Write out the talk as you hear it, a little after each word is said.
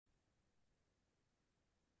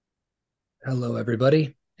Hello,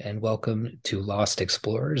 everybody, and welcome to Lost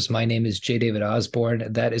Explorers. My name is J. David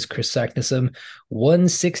Osborne. That is Chris Sacknessum,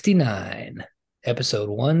 169, episode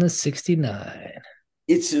 169.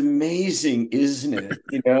 It's amazing, isn't it?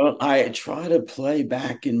 I try to play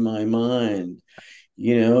back in my mind,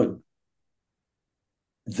 you know,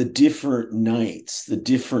 the different nights, the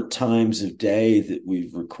different times of day that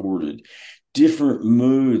we've recorded, different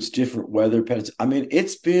moods, different weather patterns. I mean,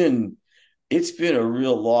 it's been a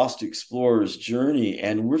real Lost Explorers journey,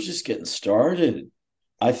 and we're just getting started.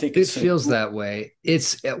 I think It it's so feels cool. that way.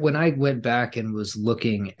 It's when I went back and was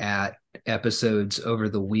looking at episodes over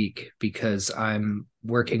the week because I'm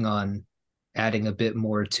working on adding a bit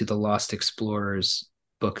more to the Lost Explorers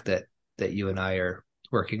book that you and I are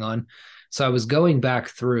working on. So I was going back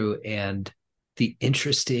through, and the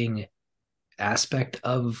interesting aspect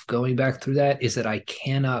of going back through that is that I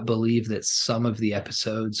cannot believe that some of the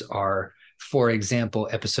episodes are, for example,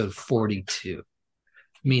 episode 42,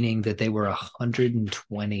 meaning that they were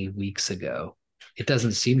 120 weeks ago. It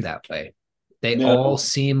doesn't seem that way. They all No,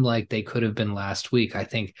 seem like they could have been last week. I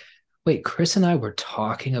think, wait, Chris and I were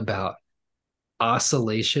talking about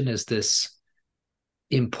oscillation as this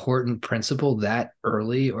important principle that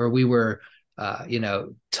early, or we were,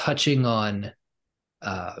 touching on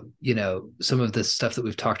some of the stuff that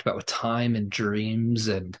we've talked about with time and dreams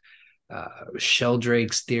and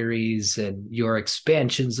Sheldrake's theories and your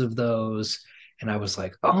expansions of those. And I was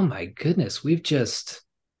like, oh my goodness, we've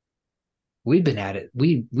been at it.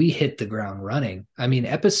 We hit the ground running. I mean,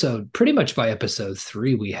 episode pretty much by episode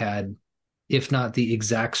three, we had, if not the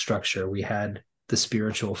exact structure, we had the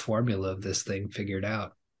spiritual formula of this thing figured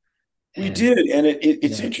out. we And did, and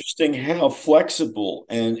it's yeah, interesting how flexible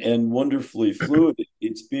and wonderfully fluid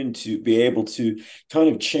it's been to be able to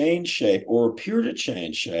kind of change shape or appear to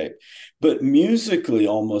change shape, but musically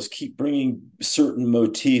almost keep bringing certain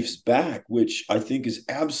motifs back, which I think is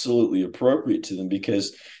absolutely appropriate to them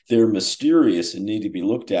because they're mysterious and need to be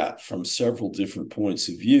looked at from several different points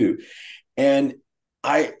of view. And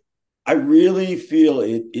I I really feel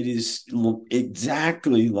it is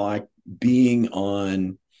exactly like being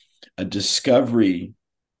on a discovery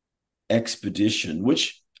expedition,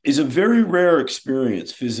 which is a very rare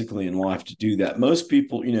experience physically in life to do that. Most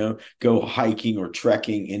people, go hiking or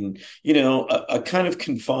trekking in, a kind of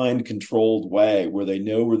confined, controlled way where they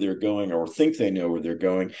know where they're going or think they know where they're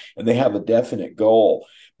going and they have a definite goal.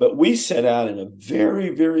 But we set out in a very,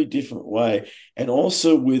 very different way. And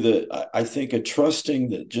also with I think, a trusting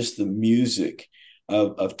that just the music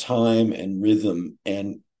of time and rhythm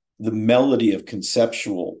and the melody of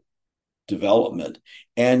conceptual development,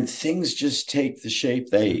 and things just take the shape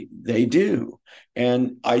they do.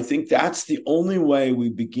 And I think that's the only way we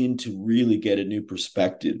begin to really get a new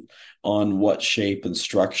perspective on what shape and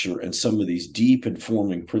structure and some of these deep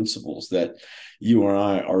informing principles that you and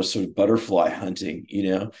I are sort of butterfly hunting, in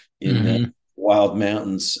the mm-hmm. wild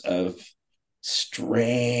mountains of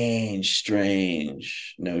strange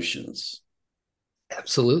notions.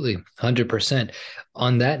 Absolutely, 100%.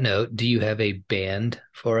 On that note, do you have a band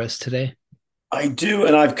for us today? I do,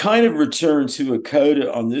 and I've kind of returned to a coda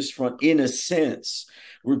on this front in a sense.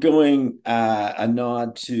 We're going a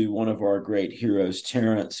nod to one of our great heroes,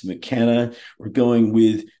 Terence McKenna. We're going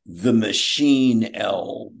with the Machine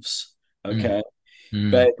Elves. Mm, Okay.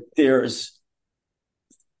 mm. But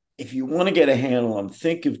if you want to get a handle on,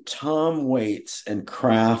 think of Tom Waits and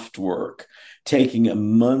Kraftwerk taking a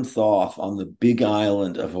month off on the big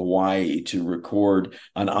island of Hawaii to record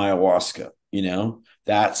on ayahuasca.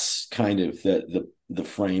 That's kind of the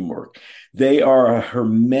framework. They are a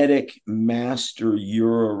hermetic master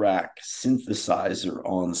Eurorack synthesizer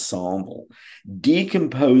ensemble,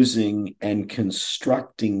 decomposing and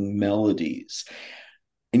constructing melodies,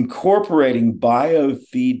 incorporating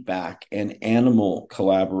biofeedback and animal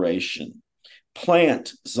collaboration,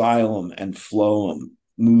 plant xylem and phloem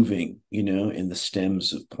moving, in the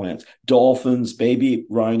stems of plants, dolphins, baby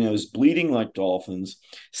rhinos bleeding like dolphins,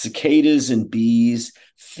 cicadas and bees,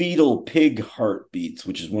 fetal pig heartbeats,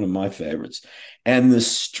 which is one of my favorites, and the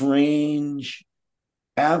strange,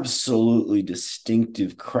 absolutely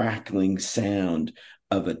distinctive crackling sound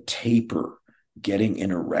of a tapir getting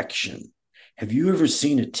an erection. Have you ever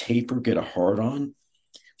seen a tapir get a hard on?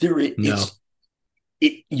 There, No.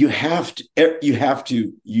 you have to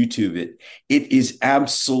YouTube it. It is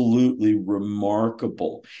absolutely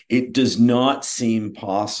remarkable. It does not seem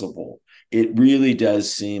possible. It really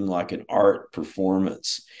does seem like an art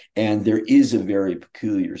performance, and there is a very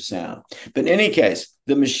peculiar sound. But in any case,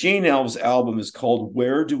 the Machine Elves album is called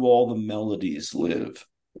 "Where Do All the Melodies Live?"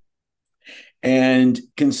 And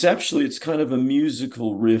conceptually, it's kind of a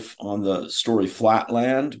musical riff on the story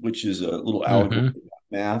Flatland, which is a little allegory Mm-hmm. about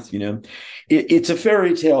math. It's a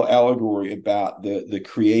fairy tale allegory about the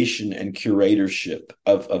creation and curatorship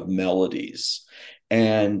of melodies.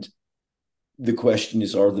 And the question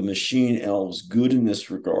is, are the machine elves good in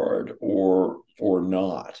this regard or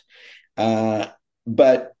not? Uh,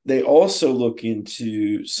 but they also look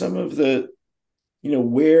into some of the,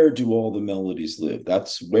 where do all the melodies live?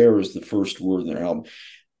 That's where is the first word in their album.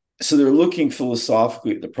 So they're looking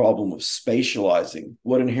philosophically at the problem of spatializing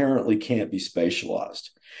what inherently can't be spatialized,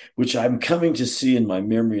 which I'm coming to see in my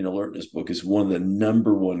memory and alertness book is one of the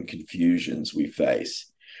number one confusions we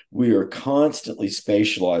face. We are constantly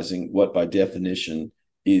spatializing what by definition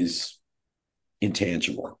is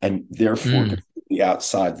intangible and therefore Mm. completely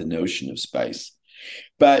outside the notion of space.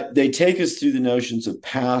 But they take us through the notions of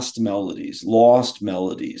past melodies, lost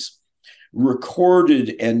melodies,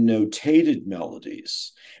 recorded and notated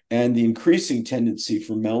melodies, and the increasing tendency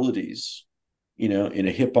for melodies, in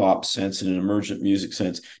a hip hop sense, in an emergent music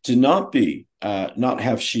sense, to not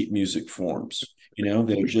have sheet music forms.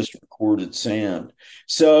 They're just recorded sound.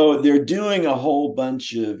 So they're doing a whole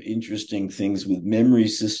bunch of interesting things with memory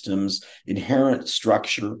systems, inherent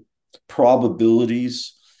structure,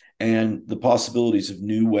 probabilities, and the possibilities of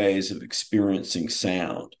new ways of experiencing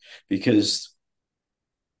sound. Because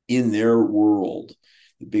in their world,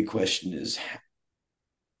 the big question is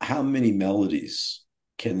how many melodies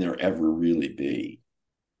can there ever really be?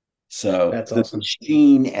 So That's the awesome.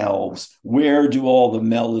 machine elves, where do all the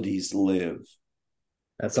melodies live?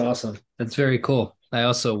 That's awesome. That's very cool. I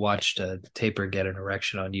also watched Taper get an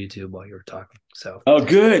erection on YouTube while you were talking. So Oh,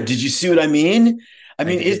 good. Did you see what I mean? I I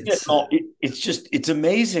mean, did. isn't it all? It's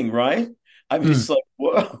amazing, right? I'm Mm, just like,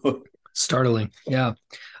 whoa. startling. Yeah.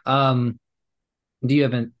 Um, do you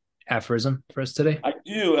have an aphorism for us today? I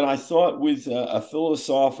do, and I thought with a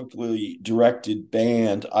philosophically directed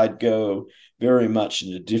band, I'd go very much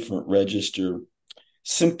in a different register.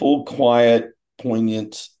 Simple, quiet,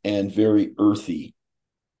 poignant, and very earthy.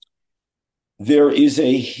 There is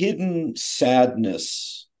a hidden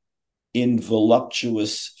sadness in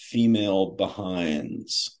voluptuous female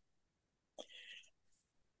behinds.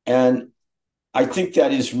 And I think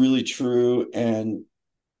that is really true. And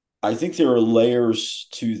I think there are layers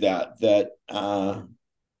to that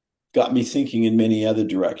got me thinking in many other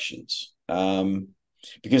directions.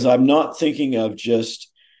 Because I'm not thinking of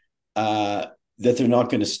just uh, that they're not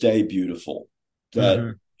going to stay beautiful, that,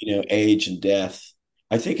 Mm-hmm. age and death.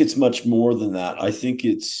 I think it's much more than that. I think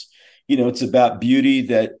it's about beauty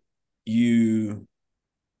that you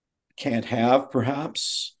can't have,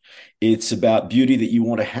 perhaps. It's about beauty that you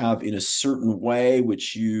want to have in a certain way,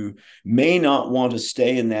 which you may not want to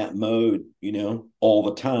stay in that mode, all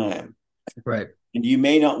the time. Right. And you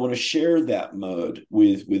may not want to share that mode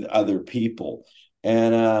with other people.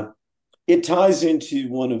 And it ties into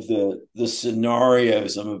one of the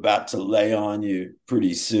scenarios I'm about to lay on you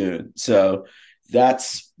pretty soon. So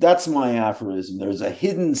that's my aphorism. There's a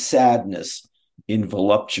hidden sadness in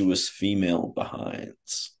voluptuous female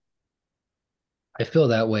behinds. I feel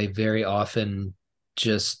that way very often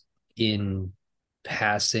just in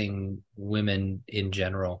passing women in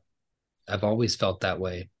general. I've always felt that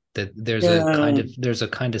way. That Yeah. there's a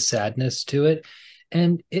kind of sadness to it.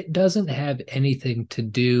 And it doesn't have anything to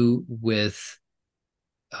do with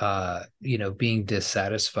being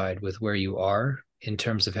dissatisfied with where you are in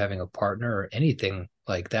terms of having a partner or anything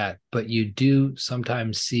like that. But you do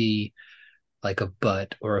sometimes see like a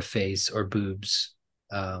butt or a face or boobs,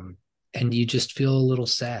 and you just feel a little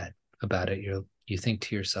sad about it. You think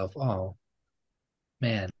to yourself, "Oh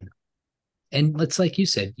man." And it's like you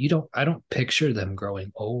said, I don't picture them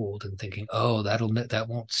growing old and thinking, "Oh, that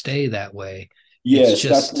won't stay that way." It's Yes,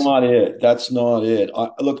 that's just, not it. That's not it.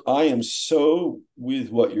 Look, I am so with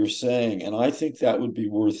what you're saying, and I think that would be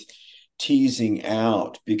worth teasing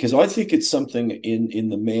out because I think it's something in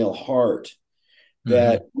the male heart mm-hmm,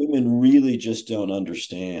 that women really just don't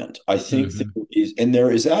understand. I think mm-hmm,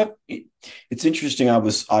 there is that. It's interesting.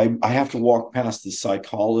 I have to walk past the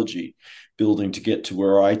psychology building to get to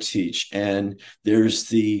where I teach, and there's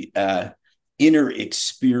the inner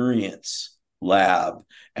experience lab,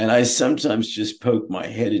 and I sometimes just poke my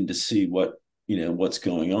head in to see what's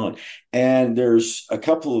going on. And there's a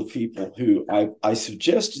couple of people who I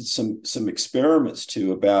suggested some experiments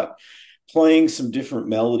to about playing some different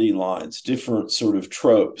melody lines, different sort of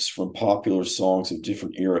tropes from popular songs of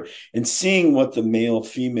different era, and seeing what the male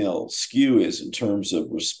female skew is in terms of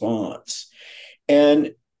response.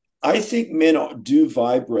 And I think men do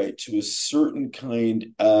vibrate to a certain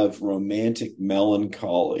kind of romantic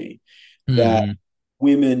melancholy that mm-hmm.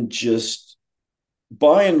 women just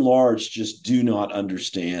by and large, just do not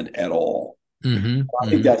understand at all. Mm-hmm. I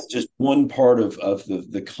think Mm-hmm. that's just one part of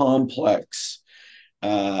the complex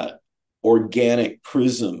uh, organic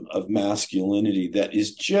prism of masculinity that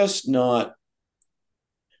is just not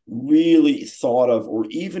really thought of or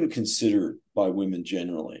even considered by women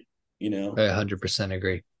generally, you know? I 100%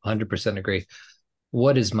 agree. 100% agree.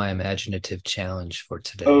 What is my imaginative challenge for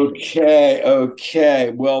today? Okay,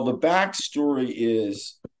 okay. Well, the backstory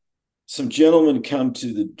is some gentlemen come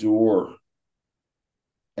to the door,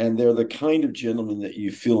 and they're the kind of gentlemen that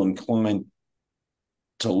you feel inclined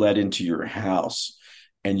to let into your house,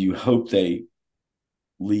 and you hope they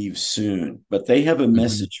leave soon. But they have a Mm-hmm.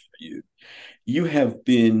 message for you. You have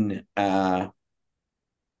been co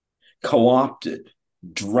opted,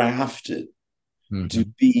 drafted to Mm-hmm.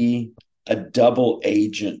 be a double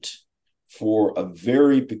agent for a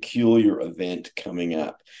very peculiar event coming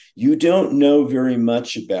up. You don't know very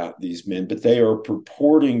much about these men, but they are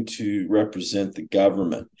purporting to represent the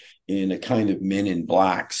government in a kind of men in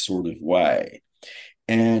black sort of way.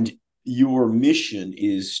 And your mission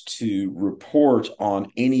is to report on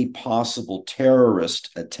any possible terrorist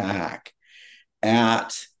attack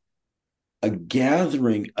at a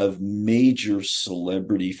gathering of major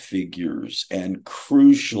celebrity figures and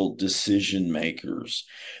crucial decision makers,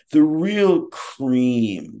 the real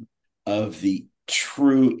cream of the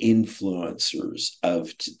true influencers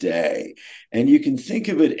of today. And you can think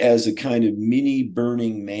of it as a kind of mini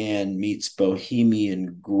Burning Man meets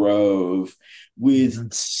Bohemian Grove with Mm-hmm.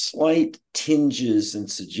 slight tinges and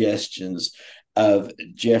suggestions of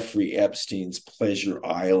Jeffrey Epstein's Pleasure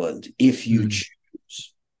Island, if you Mm-hmm.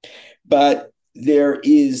 choose. But there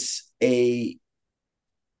is a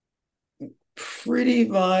pretty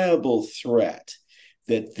viable threat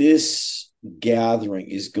that this gathering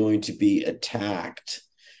is going to be attacked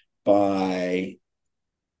by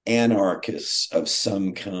anarchists of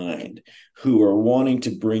some kind who are wanting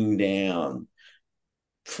to bring down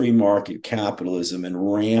free market capitalism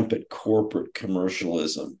and rampant corporate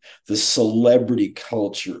commercialism, the celebrity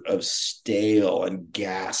culture of stale and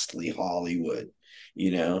ghastly Hollywood.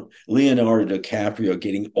 You know, Leonardo DiCaprio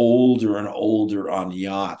getting older and older on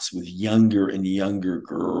yachts with younger and younger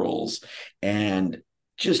girls, and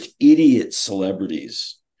just idiot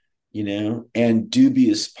celebrities, you know, and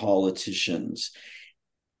dubious politicians.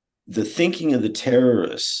 The thinking of the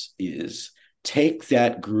terrorists is take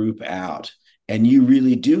that group out and you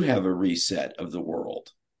really do have a reset of the world,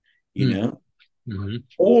 you know? Mm-hmm. Mm-hmm.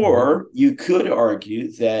 Or you could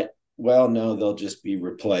argue that, well, no, they'll just be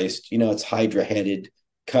replaced. You know, it's hydra headed,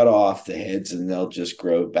 cut off the heads and they'll just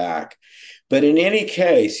grow back. But in any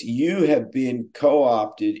case, you have been co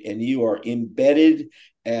opted and you are embedded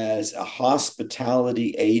as a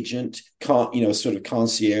hospitality agent, sort of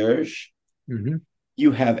concierge. Mm-hmm.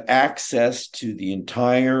 You have access to the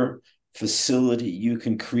entire facility. You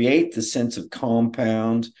can create the sense of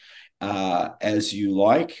compound as you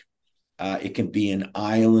like. It can be an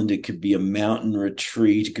island, it could be a mountain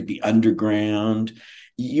retreat, it could be underground.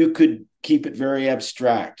 You could keep it very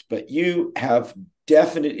abstract, but you have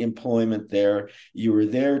definite employment there. You are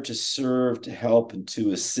there to serve, to help, and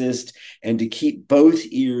to assist, and to keep both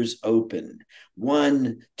ears open.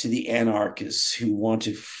 One to the anarchists who want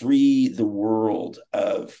to free the world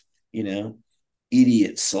of, you know,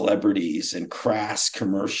 idiot celebrities and crass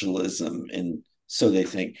commercialism, and so they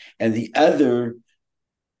think. And the other,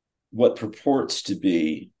 what purports to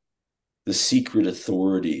be the secret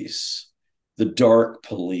authorities, the dark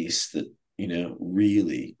police that, you know,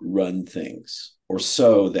 really run things, or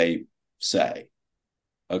so they say.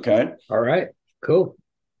 Okay. All right. Cool.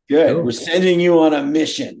 Good. We're Cool. sending you on a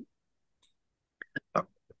mission.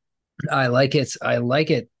 I like it. I like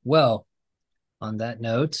it. Well, on that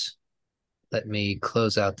note, let me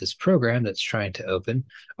close out this program that's trying to open.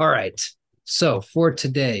 All right. So for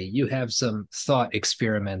today, you have some thought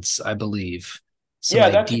experiments, I believe, some Yeah,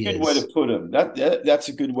 that's a good way to ideas. put them. That's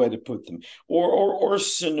a good way to put them. Or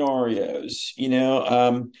scenarios, you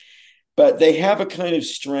know. But they have a kind of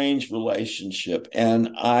strange relationship, and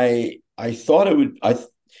I thought it would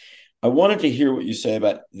I wanted to hear what you say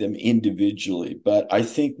about them individually, but I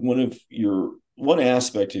think one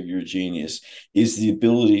aspect of your genius is the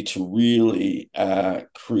ability to really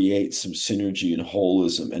create some synergy and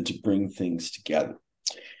holism and to bring things together.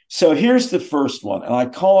 So here's the first one, and I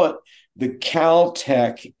call it the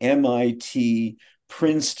Caltech, MIT,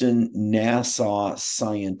 Princeton, NASA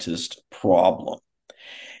scientist problem.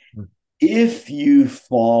 If you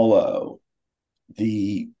follow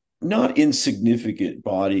the not insignificant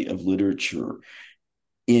body of literature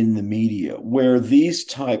in the media where these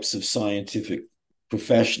types of scientific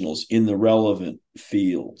professionals in the relevant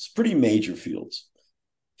fields, pretty major fields,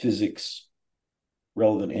 physics,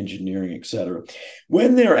 relevant engineering, etc.,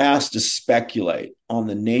 when they're asked to speculate on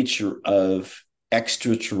the nature of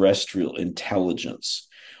extraterrestrial intelligence,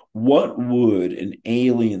 what would an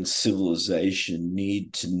alien civilization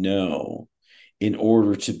need to know in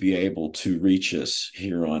order to be able to reach us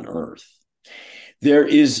here on Earth? There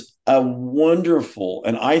is a wonderful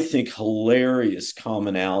and I think hilarious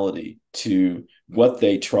commonality to what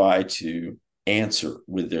they try to answer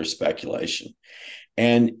with their speculation.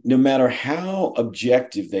 And no matter how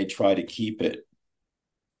objective they try to keep it,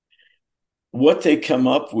 what they come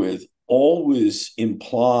up with always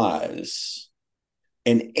implies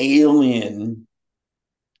an alien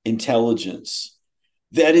intelligence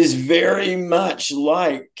that is very much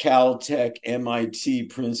like Caltech, MIT,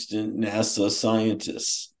 Princeton, NASA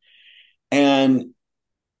scientists. And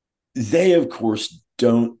they, of course,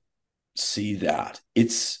 don't see that.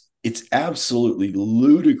 It's absolutely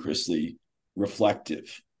ludicrously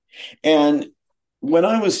reflective. And when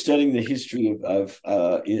I was studying the history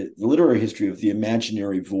the literary history of the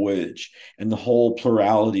imaginary voyage and the whole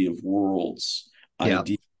plurality of worlds Yeah.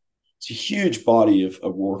 idea, it's a huge body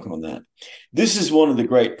of work on that. This is one of the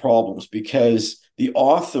great problems because the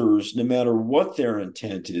authors, no matter what their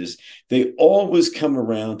intent is, they always come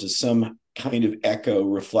around to some kind of echo,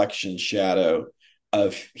 reflection, shadow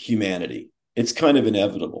of humanity. It's kind of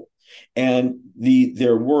inevitable. And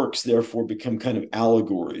their works therefore become kind of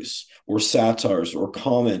allegories or satires or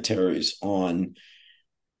commentaries on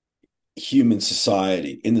human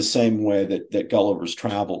society in the same way that Gulliver's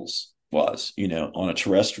Travels was, on a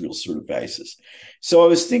terrestrial sort of basis. So I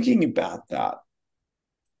was thinking about that.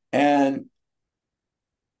 And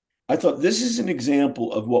I thought this is an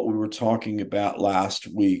example of what we were talking about last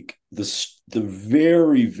week, the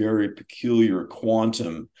very, very peculiar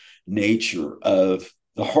quantum nature of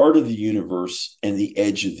the heart of the universe and the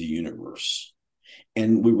edge of the universe.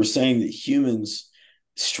 And we were saying that humans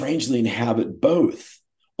strangely inhabit both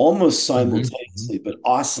almost Mm-hmm. simultaneously, but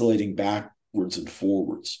oscillating backwards and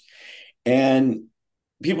forwards. And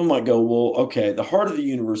people might go, well, okay, the heart of the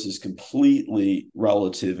universe is completely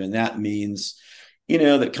relative. And that means,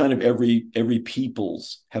 that kind of every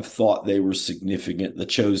peoples have thought they were significant, the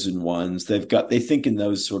chosen ones. They think in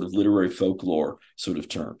those sort of literary folklore sort of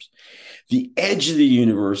terms. The edge of the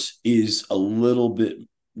universe is a little bit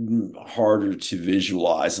harder to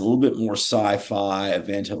visualize, a little bit more sci-fi,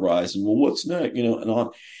 event horizon. Well, what's next? And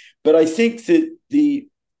on. But I think that the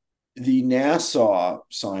NASA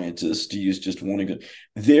scientists, to use just one example,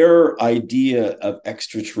 their idea of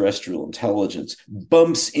extraterrestrial intelligence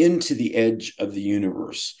bumps into the edge of the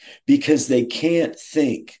universe because they can't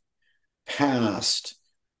think past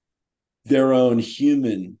their own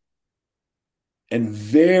human and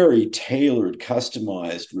very tailored,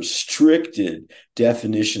 customized, restricted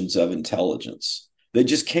definitions of intelligence. They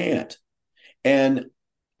just can't. And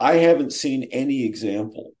I haven't seen any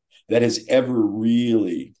example that has ever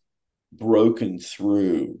really broken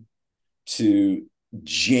through to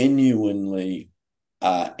genuinely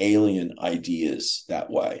alien ideas that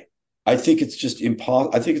way. I think it's just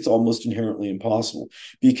impossible. I think it's almost inherently impossible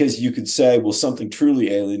because you could say, well, something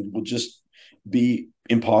truly alien will just be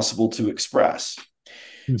impossible to express.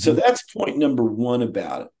 So Mm-hmm. that's point number one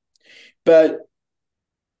about it. But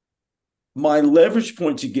my leverage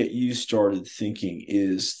point to get you started thinking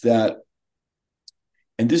is that,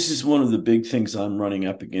 and this is one of the big things I'm running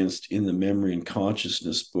up against in the Memory and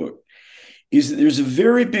Consciousness book, is that there's a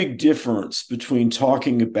very big difference between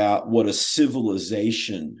talking about what a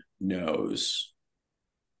civilization knows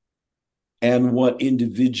and what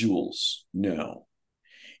individuals know.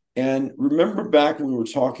 And remember back when we were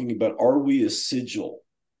talking about, are we a sigil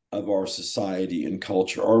of our society and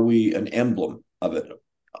culture? Are we an emblem of it,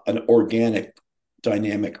 an organic,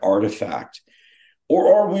 dynamic artifact?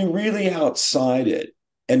 Or are we really outside it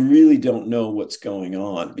and really don't know what's going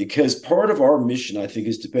on? Because part of our mission, I think,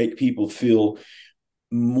 is to make people feel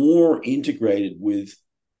more integrated with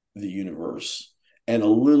the universe and a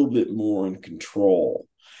little bit more in control.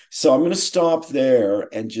 So I'm going to stop there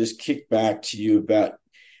and just kick back to you about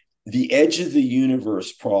the edge of the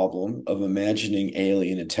universe problem of imagining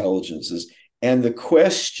alien intelligences and the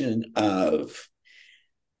question of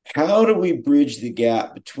how do we bridge the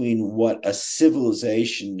gap between what a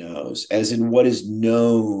civilization knows, as in what is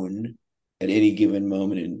known at any given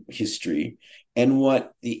moment in history, and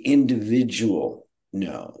what the individual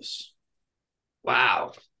knows?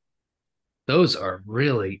 Wow. Those are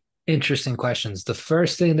really interesting questions. The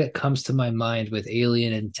first thing that comes to my mind with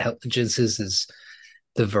alien intelligences is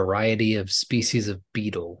the variety of species of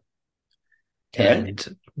beetle. Okay.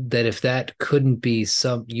 And that if that couldn't be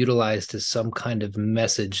some utilized as some kind of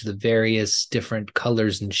message, the various different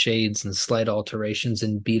colors and shades and slight alterations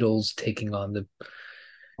in beetles taking on the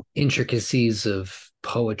intricacies of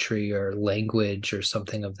poetry or language or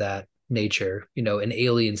something of that nature, an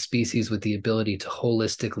alien species with the ability to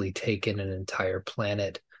holistically take in an entire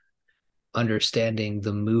planet, understanding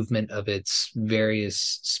the movement of its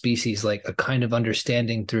various species, like a kind of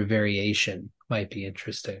understanding through variation might be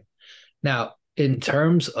interesting. Now, in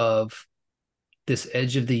terms of this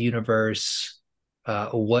edge of the universe,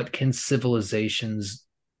 what can civilizations,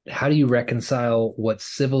 how do you reconcile what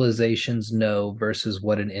civilizations know versus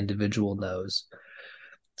what an individual knows?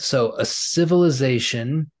 So, a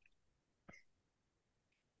civilization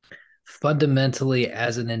fundamentally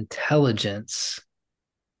as an intelligence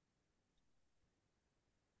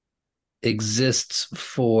exists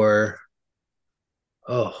for,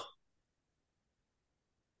 oh,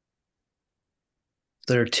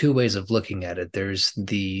 there are two ways of looking at it. There's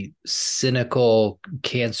the cynical,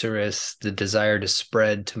 cancerous, the desire to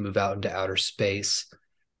spread, to move out into outer space.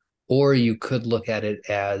 Or you could look at it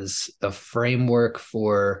as a framework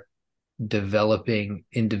for developing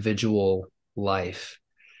individual life.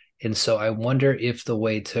 And so I wonder if the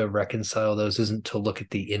way to reconcile those isn't to look at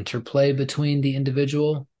the interplay between the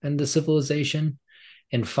individual and the civilization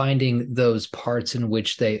and finding those parts in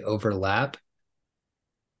which they overlap,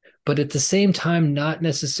 but at the same time, not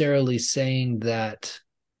necessarily saying that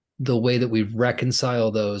the way that we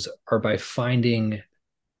reconcile those are by finding,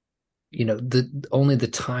 the only the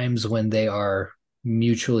times when they are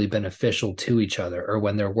mutually beneficial to each other, or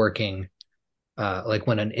when they're working, like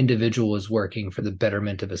when an individual is working for the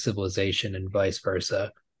betterment of a civilization and vice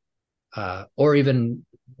versa, or even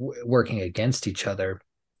working against each other.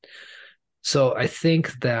 So I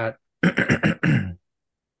think that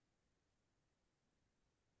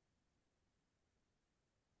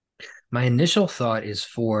my initial thought is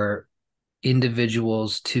for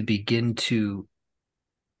individuals to begin to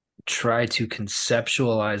try to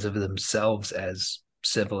conceptualize of themselves as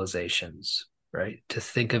civilizations, right? To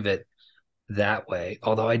think of it that way.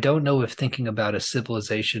 Although I don't know if thinking about a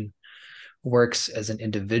civilization works as an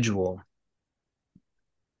individual.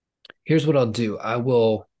 Here's what I'll do.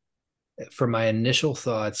 For my initial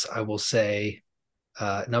thoughts, I will say,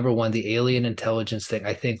 number one, the alien intelligence thing.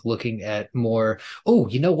 I think looking at more, oh,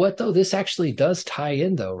 you know what, though? This actually does tie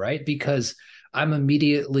in, though, right? Because I'm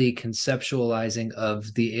immediately conceptualizing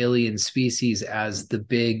of the alien species as the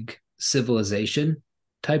big civilization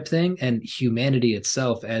type thing, and humanity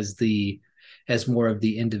itself as more of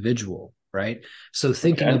the individual, right? So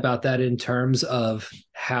thinking Okay. about that in terms of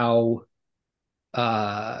how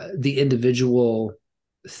the individual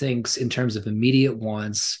thinks in terms of immediate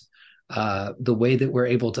wants, the way that we're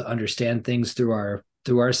able to understand things through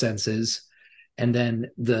our senses, and then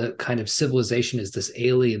the kind of civilization is this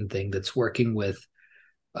alien thing that's working with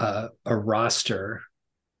a roster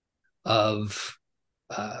of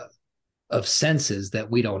uh, of senses that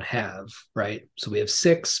we don't have, right? So we have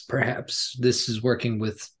six, perhaps this is working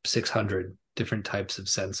with 600 different types of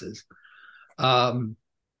senses. Um,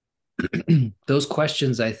 those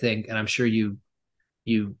questions, I think, and I'm sure you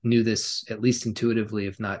knew this at least intuitively,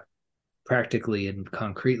 if not practically and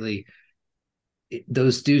concretely,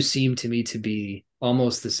 those do seem to me to be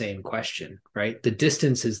almost the same question, right? The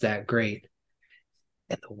distance is that great,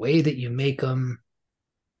 and the way that you make them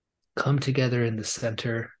come together in the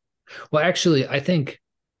center. Well, actually, I think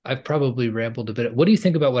I've probably rambled a bit. What do you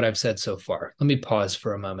think about what I've said so far? Let me pause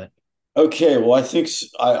for a moment. Okay, well, I think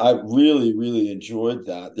I really, really enjoyed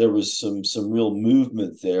that. There was some real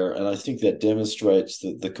movement there, and I think that demonstrates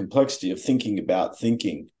the complexity of thinking about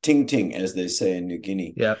thinking, ting ting, as they say in New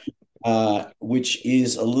Guinea, Yeah. which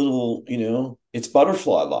is a little, it's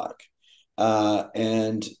butterfly-like,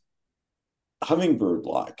 and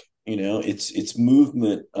hummingbird-like. It's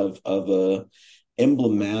movement of a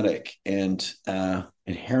emblematic and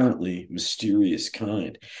inherently mysterious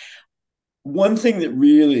kind. One thing that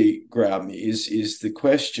really grabbed me is the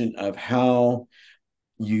question of how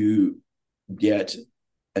you get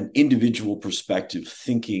an individual perspective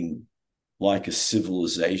thinking like a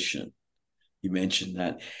civilization. You mentioned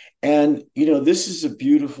that. And, this is a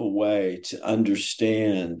beautiful way to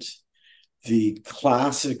understand the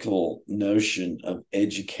classical notion of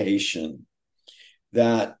education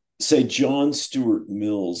that, say, John Stuart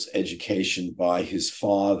Mill's education by his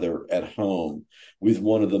father at home with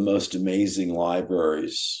one of the most amazing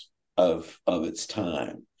libraries of its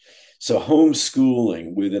time. So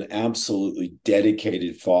homeschooling with an absolutely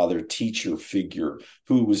dedicated father teacher figure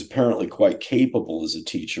who was apparently quite capable as a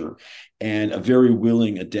teacher and a very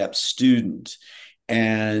willing, adept student.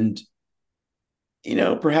 And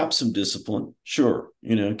perhaps some discipline. Sure,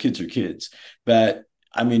 kids are kids, but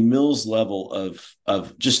I mean, Mill's level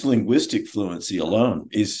of just linguistic fluency alone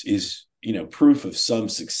is proof of some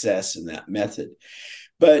success in that method.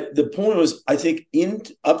 But the point was, I think, in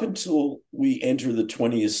up until we enter the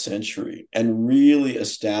 20th century and really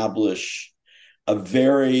establish a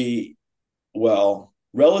very, well,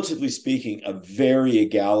 relatively speaking, a very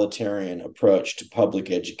egalitarian approach to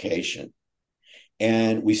public education,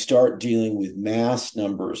 and we start dealing with mass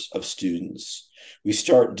numbers of students. We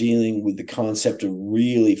start dealing with the concept of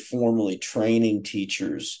really formally training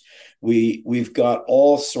teachers. We've got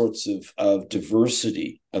all sorts of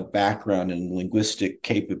diversity of background and linguistic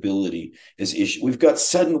capability as issue. We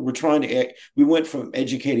went from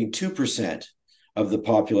educating 2% of the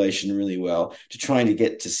population really well to trying to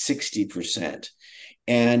get to 60%.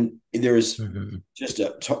 And there's just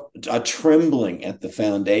a trembling at the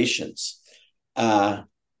foundations.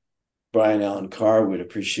 Brian Allen Carr would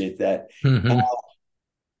appreciate that.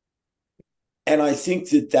 And I think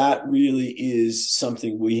that really is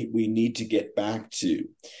something we need to get back to.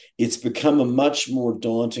 It's become a much more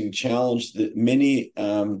daunting challenge that many,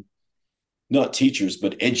 not teachers,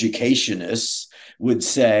 but educationists would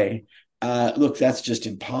say, look, that's just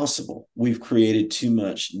impossible. We've created too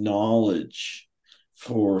much knowledge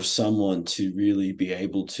for someone to really be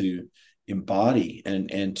able to embody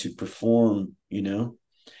and to perform,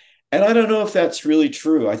 And I don't know if that's really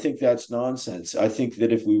true. I think that's nonsense. I think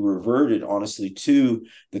that if we reverted, honestly, to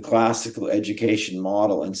the classical education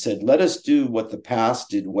model and said, let us do what the past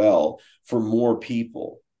did well for more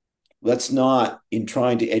people. Let's not, in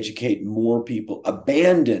trying to educate more people,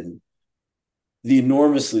 abandon the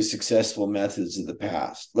enormously successful methods of the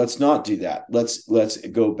past. Let's not do that. Let's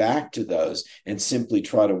go back to those and simply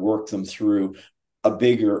try to work them through a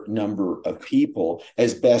bigger number of people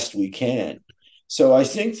as best we can. So I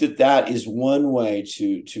think that is one way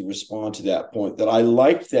to respond to that point, that I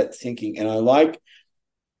liked that thinking. And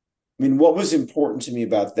what was important to me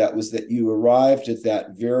about that was that you arrived at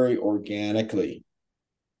that very organically.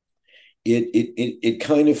 It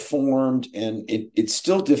kind of formed, and it's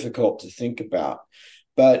still difficult to think about.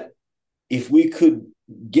 But if we could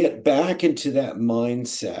get back into that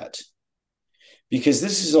mindset, because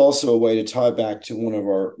this is also a way to tie back to one of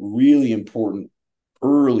our really important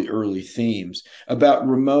early themes about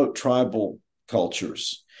remote tribal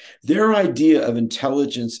cultures. Their idea of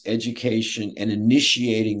intelligence, education, and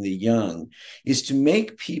initiating the young is to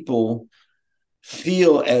make people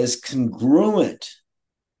feel as congruent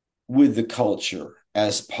with the culture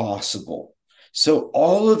as possible. So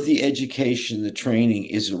all of the education, the training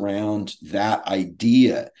is around that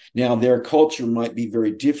idea. Now, their culture might be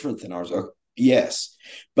very different than ours. Yes,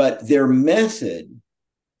 but their method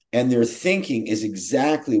and their thinking is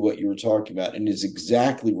exactly what you were talking about, and is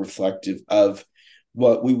exactly reflective of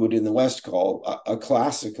what we would in the West call a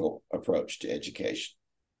classical approach to education.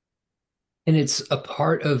 And it's a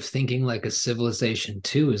part of thinking like a civilization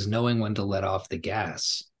too, is knowing when to let off the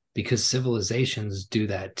gas, because civilizations do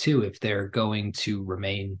that too if they're going to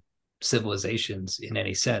remain civilizations in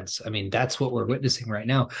any sense. I mean, that's what we're witnessing right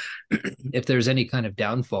now. If there's any kind of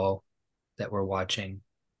downfall that we're watching,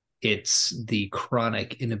 it's the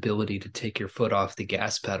chronic inability to take your foot off the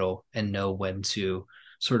gas pedal and know when to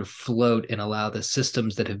sort of float and allow the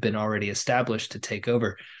systems that have been already established to take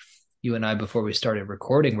over. You and I, before we started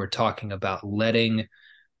recording, were talking about letting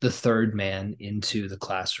the third man into the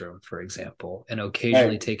classroom, for example, and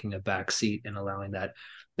occasionally taking a back seat and allowing that.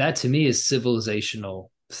 That to me is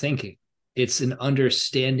civilizational thinking. It's an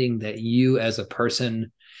understanding that you as a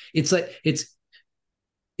person, it's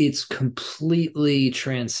completely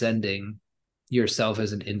transcending yourself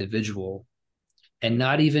as an individual, and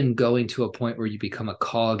not even going to a point where you become a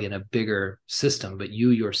cog in a bigger system, but you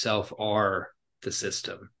yourself are the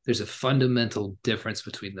system. There's a fundamental difference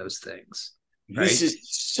between those things. Right? This is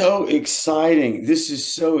so exciting.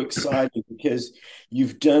 Because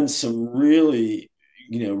you've done some really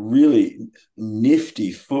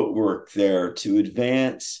nifty footwork there to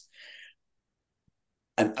advance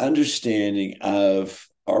an understanding of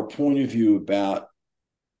our point of view about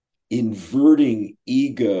inverting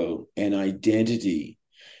ego and identity,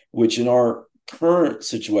 which in our current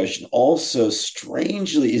situation also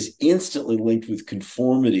strangely is instantly linked with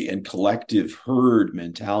conformity and collective herd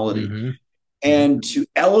mentality. And to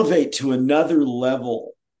elevate to another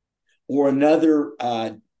level or another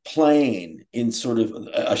plane in sort of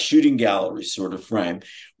a shooting gallery sort of frame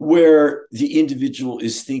where the individual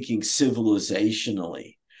is thinking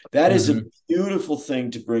civilizationally. That is a beautiful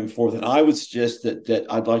thing to bring forth. And I would suggest that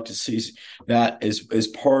I'd like to see that as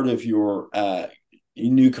part of your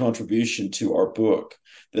new contribution to our book,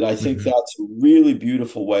 that I think Mm-hmm. that's a really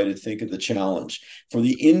beautiful way to think of the challenge for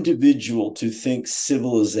the individual to think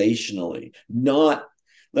civilizationally, not,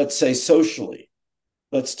 let's say, socially.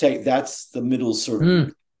 Let's take that's the middle sort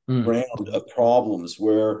of Mm-hmm. ground of problems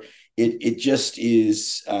where it just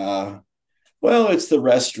is well, it's the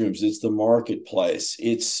restrooms, it's the marketplace,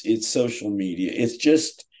 it's social media. It's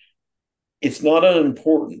just it's not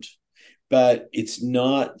unimportant, but it's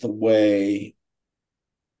not the way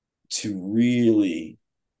to really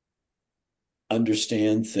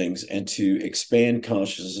understand things and to expand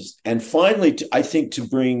consciousness. And finally, I think to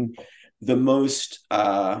bring the most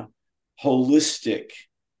holistic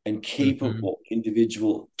and Mm-hmm. capable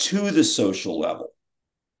individual to the social level.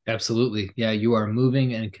 Absolutely. Yeah, you are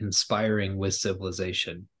moving and conspiring with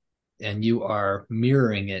civilization, and you are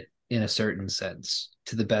mirroring it in a certain sense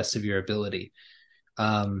to the best of your ability.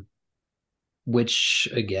 Um, which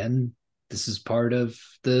again, this is part of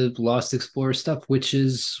the Lost Explorer stuff, which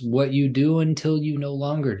is what you do until you no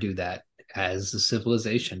longer do that, as the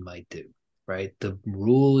civilization might do, right? The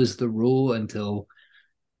rule is the rule until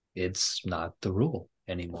it's not the rule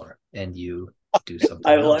anymore, and you do I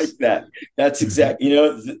something like else. that. That's Mm-hmm.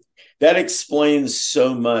 exactly, that explains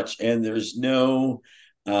so much. And there's no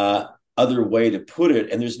other way to put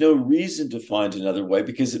it. And there's no reason to find another way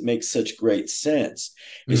because it makes such great sense.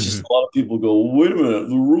 It's just Mm-hmm. a lot of people go, wait a minute,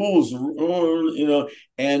 the rules,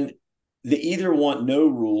 and they either want no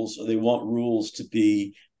rules or they want rules to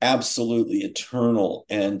be absolutely eternal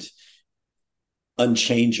and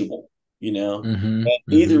unchangeable, Mm-hmm. And Mm-hmm.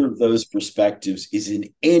 neither of those perspectives is in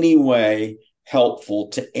any way helpful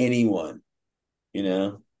to anyone.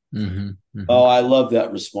 Mm-hmm. Mm-hmm. Oh, I love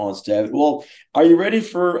that response, David. Well, are you ready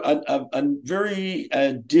for a very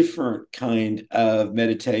different kind of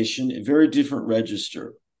meditation, a very different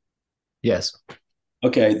register? Yes.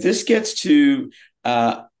 Okay, this gets to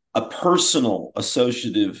a personal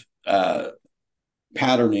associative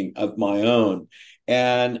patterning of my own.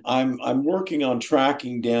 And I'm working on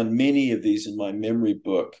tracking down many of these in my memory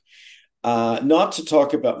book. Not to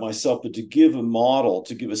talk about myself, but to give a model,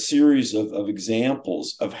 to give a series of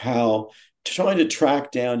examples of how trying to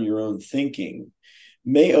track down your own thinking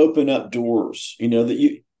may open up doors,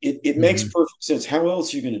 that it makes Mm-hmm. perfect sense. How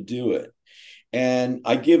else are you going to do it? And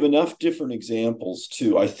I give enough different examples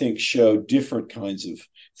to, I think, show different kinds of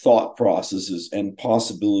thought processes and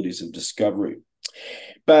possibilities of discovery.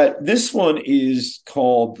 But this one is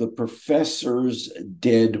called The Professor's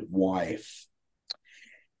Dead Wife.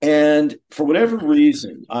 And for whatever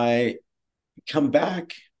reason, I come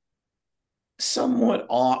back somewhat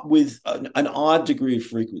odd, with an odd degree of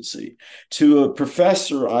frequency to a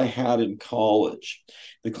professor I had in college.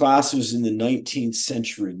 The class was in the 19th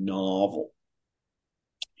century novel.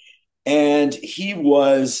 And he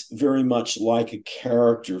was very much like a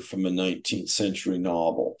character from a 19th century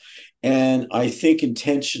novel. And I think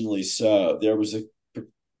intentionally so. There was a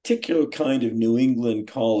particular kind of New England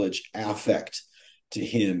college affect to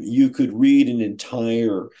him. You could read an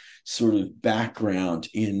entire sort of background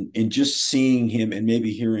in just seeing him and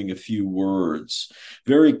maybe hearing a few words.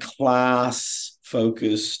 Very class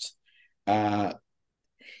focused. Uh,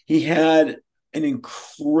 he had an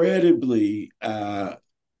incredibly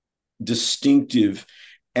distinctive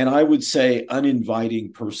and I would say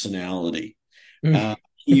uninviting personality.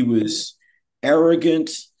 He was arrogant.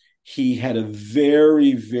 He had a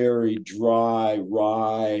very, very dry,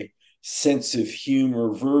 wry sense of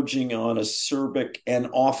humor, verging on acerbic and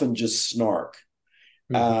often just snark.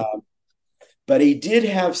 Uh, Mm-hmm. but he did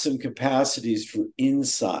have some capacities for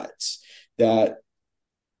insights that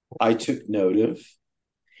I took note of.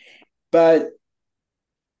 But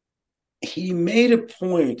he made a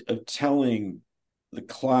point of telling the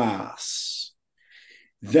class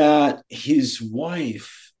that his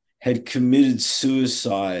wife had committed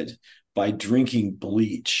suicide by drinking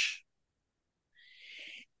bleach.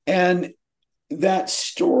 And that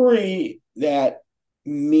story, that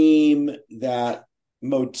meme, that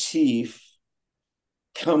motif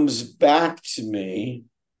comes back to me.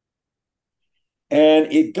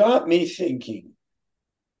 And it got me thinking,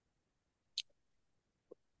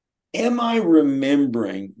 am I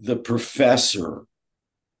remembering the professor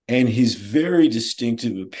and his very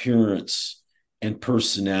distinctive appearance and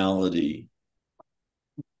personality?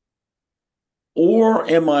 Or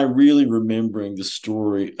am I really remembering the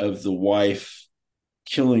story of the wife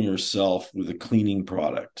killing herself with a cleaning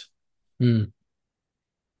product? Mm.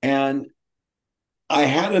 And I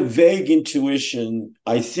had a vague intuition.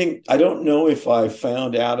 I don't know if I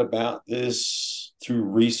found out about this through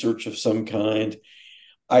research of some kind.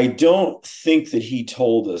 I don't think that he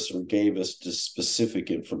told us or gave us specific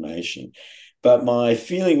information, But my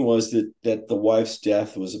feeling was that the wife's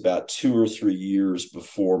death was about 2 or 3 years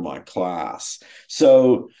before my class.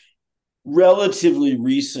 So relatively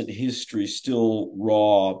recent history, still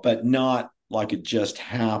raw, but not like it just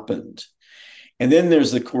happened. And then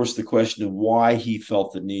there's, of course, the question of why he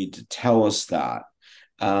felt the need to tell us that.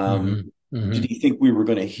 Mm-hmm. Did Mm-hmm. he think we were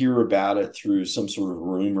going to hear about it through some sort of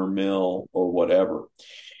rumor mill or whatever?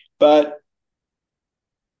 But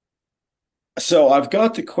so I've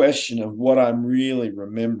got the question of what I'm really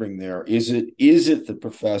remembering there. Is it the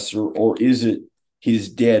professor, or is it his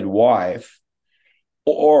dead wife?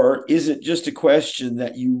 Or is it just a question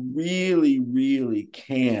that you really, really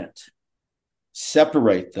can't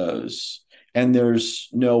separate those? And there's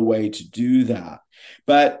no way to do that.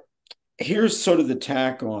 But here's sort of the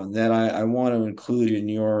tack on that I want to include in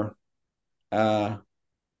your uh,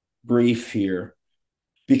 brief here,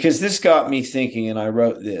 because this got me thinking, and I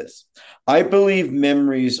wrote this. I believe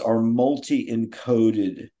memories are multi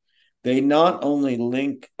encoded. They not only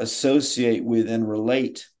link, associate with, and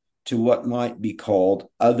relate to what might be called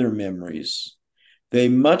other memories, they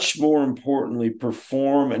much more importantly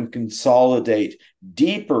perform and consolidate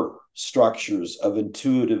deeper structures of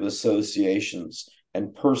intuitive associations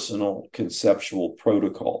and personal conceptual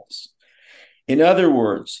protocols. In other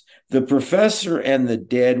words, the professor and the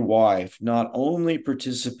dead wife not only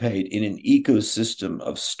participate in an ecosystem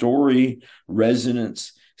of story,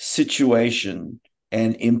 resonance, situation,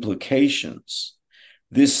 and implications.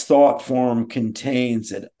 This thought form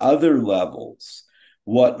contains at other levels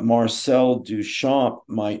what Marcel Duchamp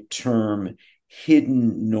might term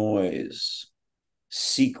hidden noise,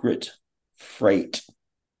 secret freight.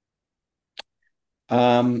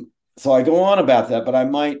 So I go on about that, but I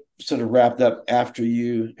might sort of wrap up after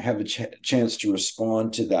you have a chance to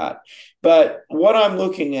respond to that. But what I'm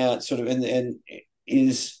looking at sort of and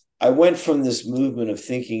is I went from this movement of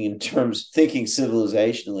thinking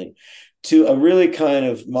civilizationally to a really kind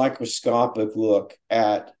of microscopic look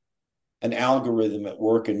at an algorithm at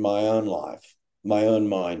work in my own life, my own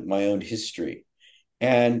mind, my own history,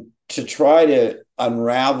 and to try to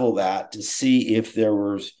unravel that to see if there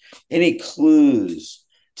was any clues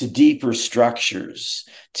to deeper structures,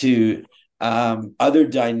 to other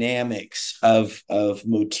dynamics of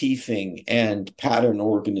motifing and pattern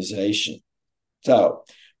organization. So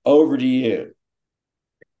over to you.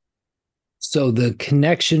 So the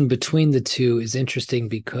connection between the two is interesting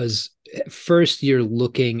because at first you're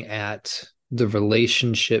looking at the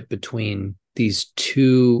relationship between these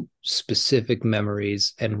two specific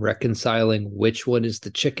memories and reconciling which one is the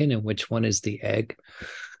chicken and which one is the egg.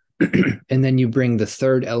 And then you bring the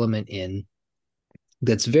third element in.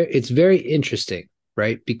 It's very interesting,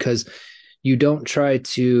 right? Because you don't try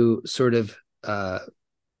to sort of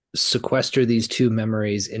sequester these two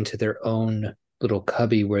memories into their own little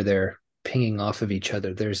cubby where they're pinging off of each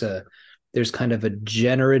other. There's kind of a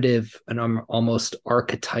generative and almost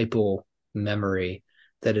archetypal memory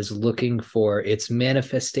that is looking for its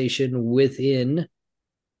manifestation within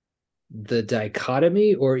the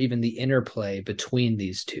dichotomy or even the interplay between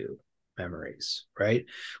these two memories, right?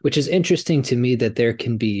 Which is interesting to me that there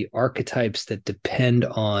can be archetypes that depend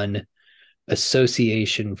on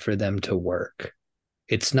association for them to work.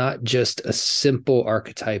 It's not just a simple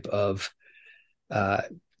archetype of uh,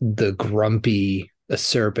 the grumpy,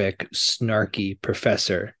 acerbic, snarky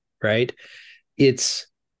professor, right? It's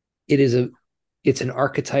it is a it's an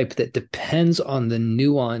archetype that depends on the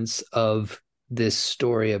nuance of this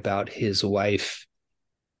story about his wife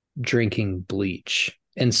drinking bleach.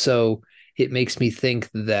 And so it makes me think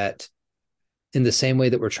that in the same way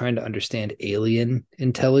that we're trying to understand alien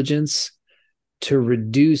intelligence, to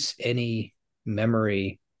reduce any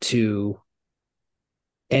memory to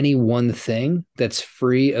any one thing that's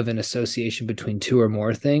free of an association between two or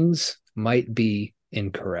more things might be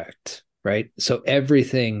incorrect, right? So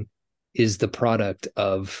everything is the product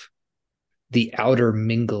of the outer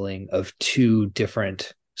mingling of two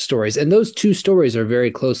different stories. And those two stories are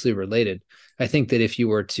very closely related. I think that if you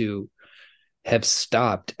were to have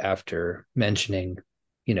stopped after mentioning,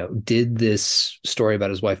 did this story about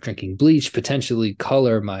his wife drinking bleach potentially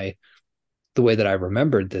color the way that I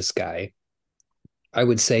remembered this guy, I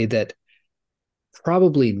would say that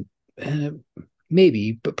probably, uh,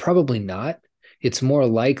 maybe, but probably not. It's more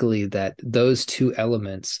likely that those two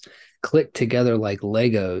elements click together like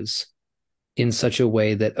Legos in such a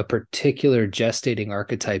way that a particular gestating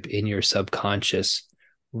archetype in your subconscious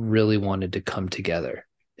really wanted to come together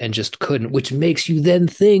and just couldn't, which makes you then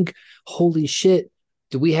think, holy shit,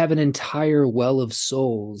 do we have an entire well of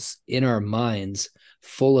souls in our minds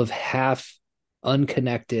full of half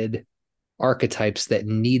unconnected archetypes that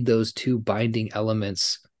need those two binding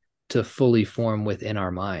elements to fully form within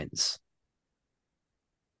our minds.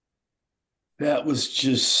 That was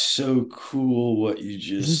just so cool what you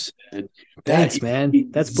just said. That Thanks, is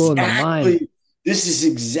man. That's blowing my mind. exactly, this is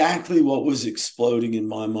exactly what was exploding in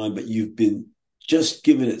my mind, but you've been just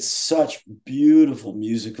given it such beautiful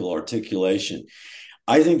musical articulation.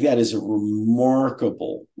 I think that is a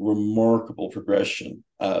remarkable, remarkable progression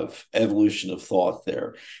of evolution of thought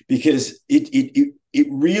there, because it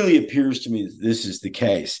really appears to me that this is the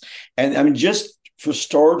case. And I mean, just for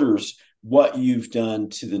starters, what you've done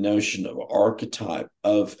to the notion of archetype,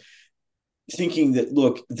 of thinking that,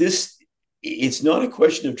 look, this, it's not a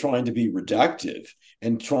question of trying to be reductive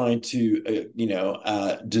and trying to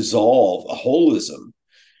dissolve a holism.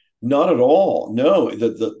 Not at all. No,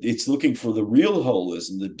 it's looking for the real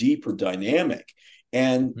holism, the deeper dynamic,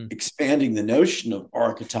 and expanding the notion of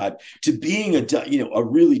archetype to being a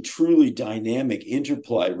really truly dynamic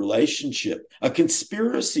interplay relationship, a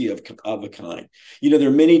conspiracy of a kind. There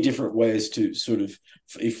are many different ways to sort of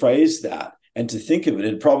phrase that and to think of it,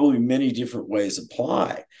 and probably many different ways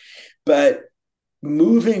apply. But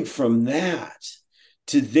moving from that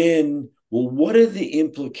to then, well, what are the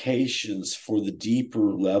implications for the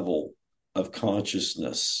deeper level of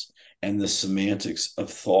consciousness and the semantics of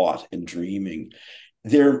thought and dreaming?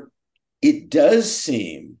 It does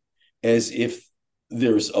seem as if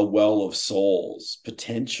there's a well of souls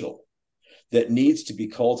potential that needs to be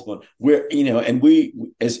called upon, where, and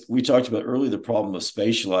as we talked about earlier, the problem of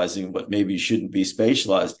spatializing what maybe shouldn't be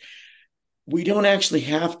spatialized. We don't actually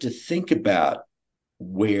have to think about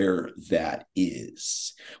where that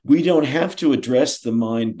is. We don't have to address the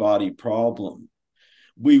mind-body problem.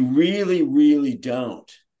 We really, really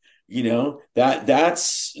don't. That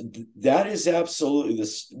is absolutely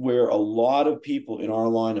this, where a lot of people in our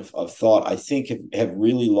line of thought, I think, have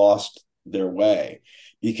really lost their way,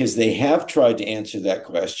 because they have tried to answer that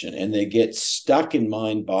question and they get stuck in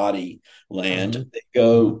mind-body land.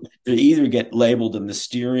 They either get labeled a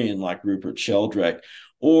Mysterian like Rupert Sheldrake,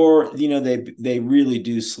 or they really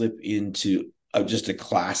do slip into just a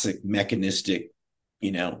classic mechanistic,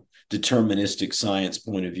 deterministic science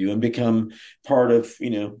point of view, and become part of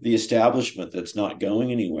the establishment that's not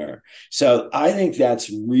going anywhere. So I think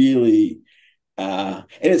that's really and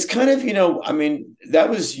it's kind of, I mean, that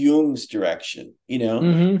was Jung's direction,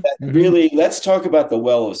 really, let's talk about the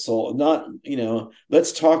well of soul, not,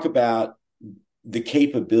 let's talk about the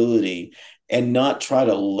capability and not try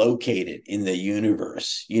to locate it in the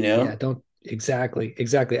universe. Yeah, don't exactly.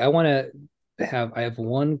 I have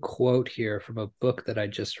one quote here from a book that I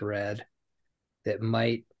just read that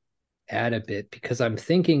might add a bit, because I'm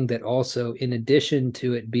thinking that also, in addition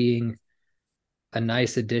to it being a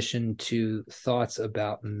nice addition to thoughts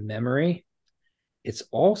about memory, it's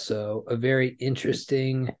also a very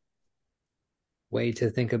interesting way to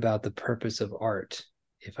think about the purpose of art.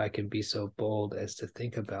 If I can be so bold as to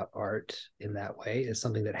think about art in that way, as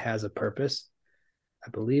something that has a purpose. I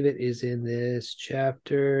believe it is in this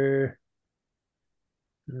chapter.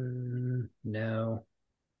 No.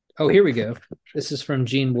 Oh, here we go. This is from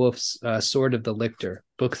Gene Wolfe's Sword of the Lictor,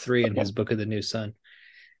 book 3 in his Book of the New Sun.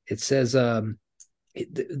 It says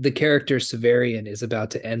the character Severian is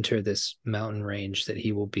about to enter this mountain range that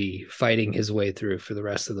he will be fighting his way through for the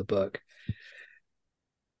rest of the book.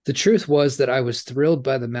 The truth was that I was thrilled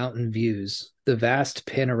by the mountain views, the vast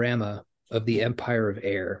panorama of the empire of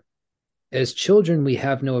air. As children, we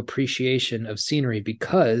have no appreciation of scenery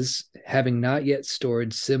because, having not yet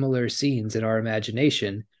stored similar scenes in our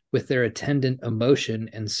imagination with their attendant emotion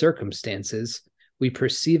and circumstances, we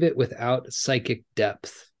perceive it without psychic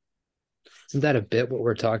depth. Isn't that a bit what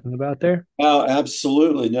we're talking about there? Oh,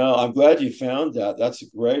 absolutely. No, I'm glad you found that. That's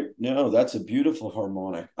that's a beautiful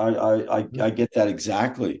harmonic. I get that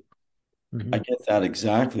exactly. I get that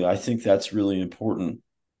exactly. I think that's really important.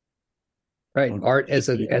 Right. Art as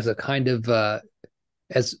a kind of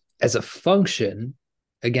as a function,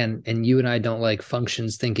 again, and you and I don't like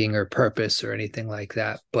functions thinking or purpose or anything like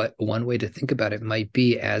that, but one way to think about it might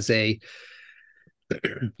be as a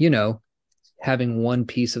having one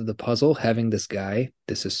piece of the puzzle, having this guy,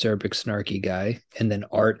 this acerbic, snarky guy, and then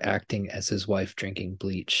art acting as his wife drinking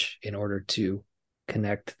bleach in order to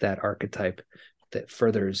connect that archetype that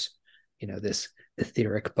furthers, this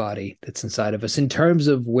etheric body that's inside of us. In terms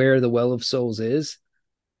of where the well of souls is,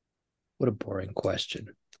 what a boring question.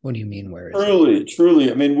 What do you mean, where is it?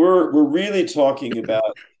 Truly. I mean, we're really talking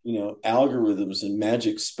about, algorithms and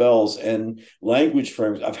magic spells and language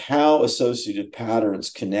frames of how associative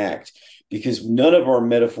patterns connect, because none of our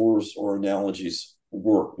metaphors or analogies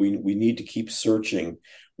work. We need to keep searching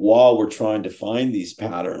while we're trying to find these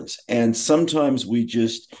patterns. And sometimes we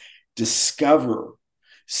just discover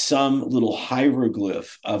some little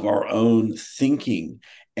hieroglyph of our own thinking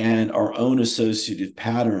and our own associative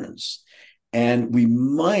patterns. And we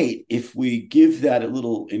might, if we give that a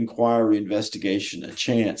little inquiry, investigation, a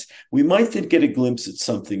chance, we might then get a glimpse at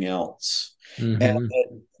something else. And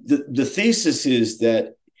Mm-hmm. the thesis is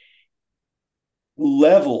that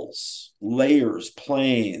levels, layers,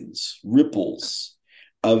 planes, ripples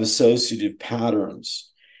of associative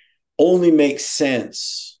patterns only make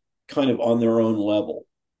sense kind of on their own level.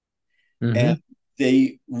 And Mm-hmm.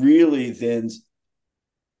 they really then,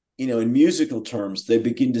 in musical terms, they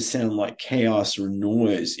begin to sound like chaos or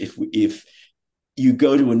noise if you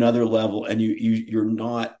go to another level and you're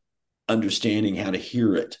not understanding how to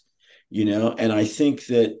hear it, and I think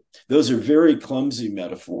that those are very clumsy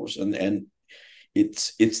metaphors, and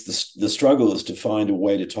it's the struggle is to find a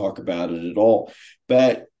way to talk about it at all.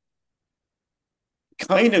 But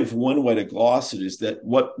kind of one way to gloss it is that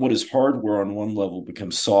what is hardware on one level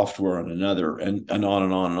becomes software on another, and on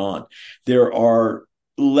and on and on. There are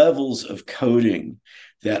levels of coding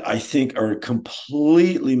that I think are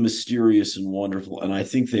completely mysterious and wonderful, and I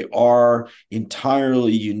think they are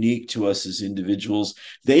entirely unique to us as individuals.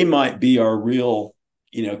 They might be our real,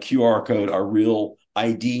 QR code, our real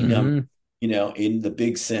ID number, Mm-hmm. in the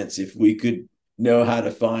big sense, if we could know how to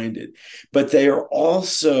find it. But they are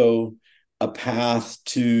also a path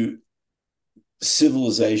to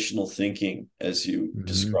civilizational thinking, as you Mm-hmm.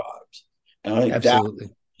 described. And I think that Absolutely.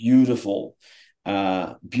 beautiful,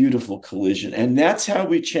 beautiful collision. And that's how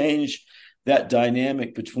we change that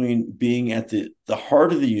dynamic between being at the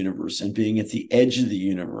heart of the universe and being at the edge of the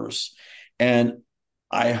universe. And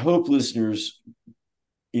I hope listeners,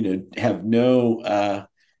 have no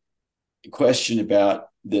question about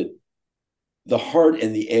that. The heart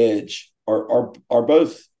and the edge are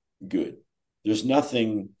both good. There's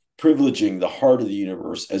nothing privileging the heart of the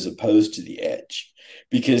universe as opposed to the edge,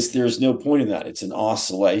 because there's no point in that. It's an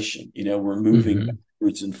oscillation. We're moving Mm-hmm.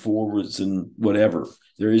 backwards and forwards and whatever.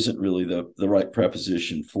 There isn't really the right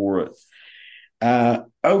preposition for it.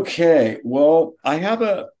 Okay, well, I have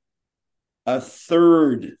a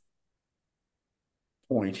third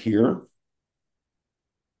point here,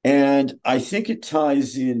 and I think it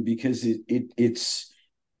ties in because it's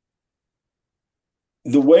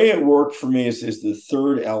the way it worked for me is the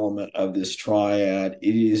third element of this triad.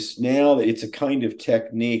 It is now that it's a kind of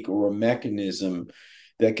technique or a mechanism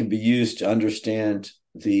that can be used to understand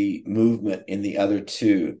the movement in the other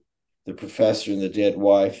two, the professor and the dead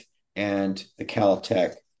wife, and the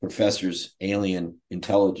Caltech professor's alien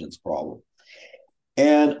intelligence problem.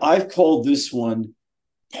 And I've called this one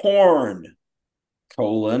porn,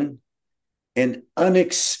 an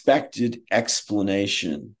unexpected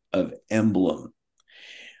explanation of emblem.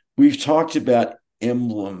 We've talked about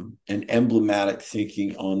emblem and emblematic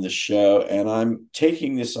thinking on the show, and I'm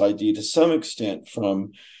taking this idea to some extent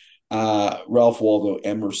from Ralph Waldo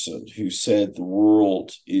Emerson, who said the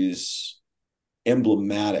world is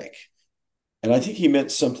emblematic. And I think he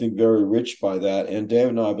meant something very rich by that. And Dave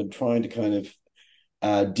and I have been trying to kind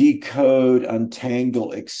of decode,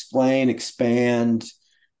 untangle, explain, expand,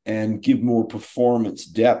 and give more performance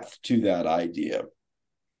depth to that idea.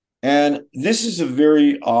 And this is a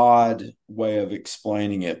very odd way of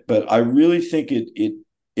explaining it, but I really think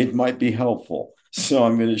it might be helpful. So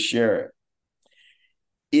I'm going to share it.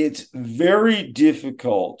 It's very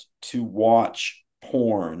difficult to watch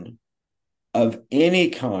porn of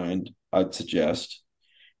any kind, I'd suggest,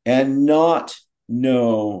 and not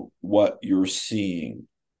know what you're seeing,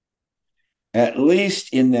 at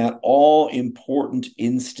least in that all important,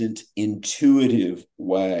 instant, intuitive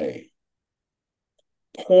way.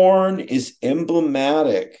 Porn is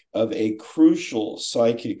emblematic of a crucial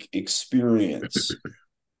psychic experience.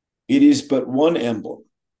 It is but one emblem.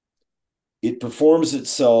 It performs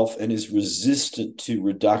itself and is resistant to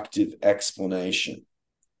reductive explanation.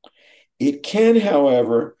 It can,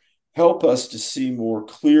 however, help us to see more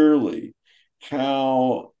clearly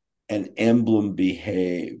how an emblem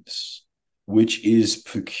behaves, which is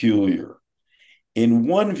peculiar. In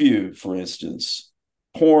one view, for instance,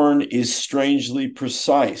 porn is strangely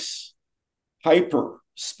precise, hyper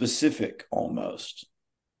specific almost.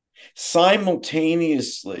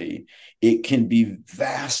 Simultaneously, it can be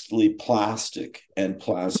vastly plastic and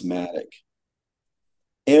plasmatic.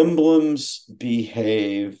 Emblems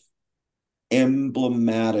behave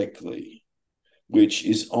emblematically, which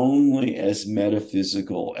is only as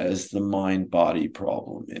metaphysical as the mind body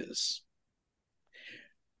problem is.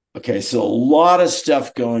 Okay, so a lot of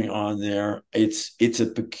stuff going on there. It's a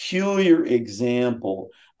peculiar example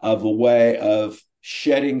of a way of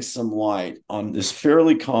shedding some light on this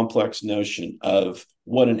fairly complex notion of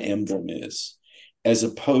what an emblem is. as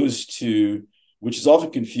opposed to, which is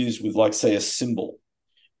often confused with, like, say, a symbol.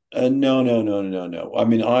 No, no, no, no, no. I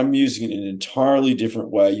mean, I'm using it in an entirely different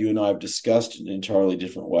way. You and I have discussed it in an entirely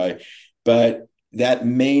different way, but that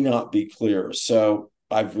may not be clear. So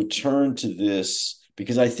I've returned to this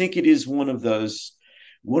because I think it is one of those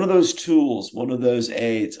tools, one of those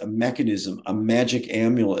aids, a mechanism, a magic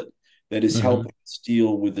amulet that is Mm-hmm. helping us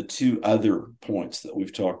deal with the two other points that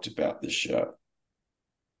we've talked about this show.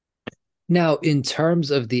 Now, in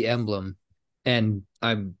terms of the emblem, and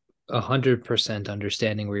I'm 100%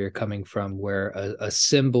 understanding where you're coming from, where a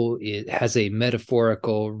symbol has a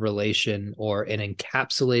metaphorical relation or an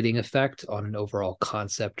encapsulating effect on an overall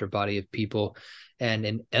concept or body of people, and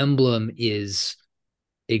an emblem is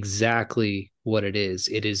exactly what it is.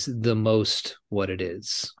 It is the most what it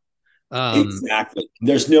is. Um, Exactly.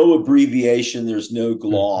 There's no abbreviation, there's no mhm,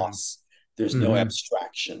 gloss, there's no mhm.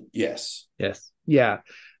 abstraction. Yes. Yes, yeah,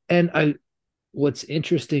 and I. What's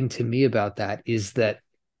interesting to me about that is that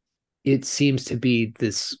it seems to be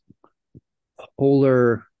this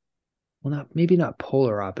polar, well, not maybe not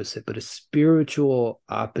polar opposite, but a spiritual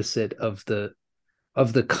opposite of the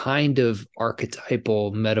kind of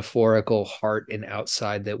archetypal metaphorical heart and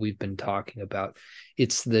outside that we've been talking about.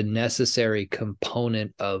 It's the necessary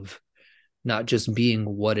component of not just being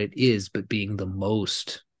what it is, but being the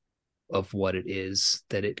most of what it is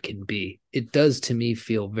that it can be. It does to me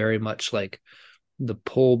feel very much like the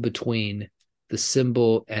pull between the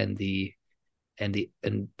symbol and the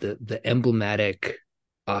emblematic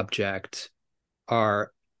object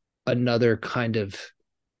are another kind of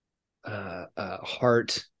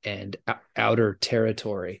heart and outer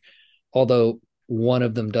territory, although one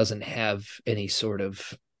of them doesn't have any sort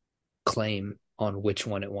of claim on which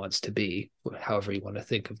one it wants to be, however you want to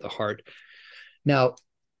think of the heart. Now,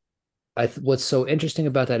 what's so interesting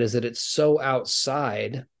about that is that it's so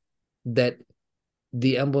outside that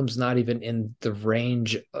the emblem's not even in the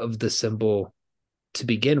range of the symbol to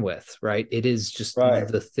begin with, right? It is just Right.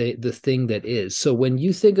 the thing that is. So when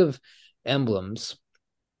you think of emblems,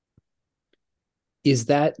 is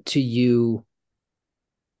that to you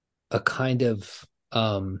a kind of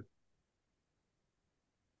well,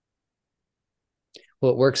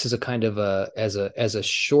 it works as a kind of as a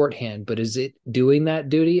shorthand, but is it doing that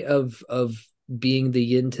duty of being the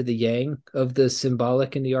yin to the yang of the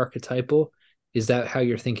symbolic and the archetypal? Is that how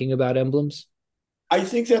you're thinking about emblems? I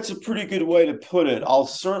think that's a pretty good way to put it. I'll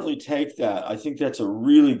certainly take that. I think that's a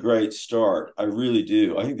really great start. I really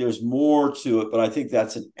do. I think there's more to it, but I think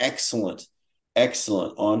that's an excellent,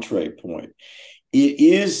 excellent entree point. It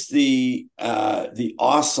is the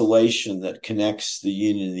oscillation that connects the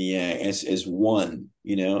yin and the yang as one,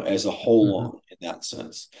 as a whole Mm-hmm. on in that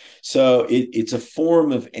sense. So it's a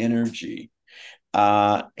form of energy,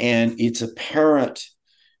 and its apparent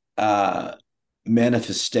uh,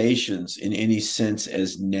 manifestations in any sense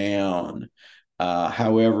as noun,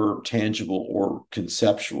 however tangible or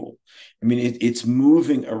conceptual. I mean, it's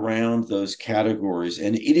moving around those categories,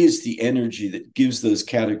 and it is the energy that gives those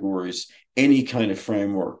categories any kind of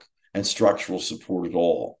framework and structural support at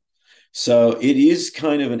all. So it is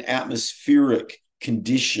kind of an atmospheric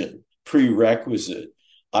condition, prerequisite,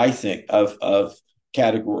 I think, of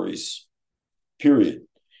categories, period.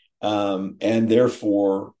 And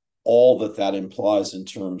therefore, all that that implies in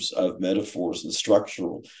terms of metaphors and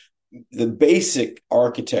structural, the basic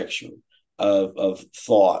architecture of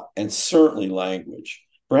thought and certainly language,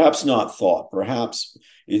 perhaps not thought, perhaps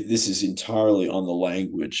this is entirely on the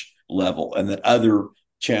language level, and that other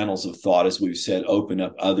channels of thought, as we've said, open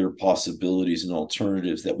up other possibilities and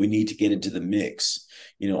alternatives that we need to get into the mix,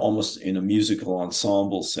 almost in a musical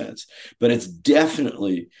ensemble sense. But it's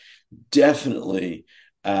definitely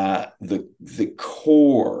the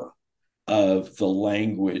core of the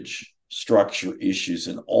language structure issues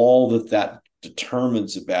and all that that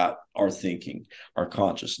determines about our thinking, our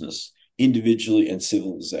consciousness, individually and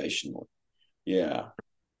civilizationally. Yeah.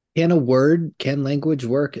 Can language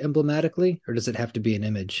work emblematically, or does it have to be an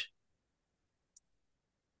image?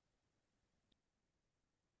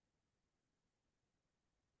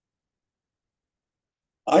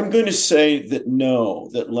 I'm going to say that no,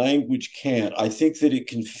 that language can't. I think that it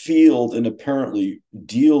can field and apparently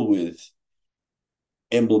deal with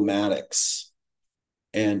emblematics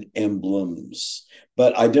and emblems,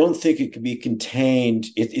 but I don't think it can be contained.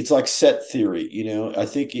 It's like set theory, I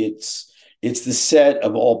think it's the set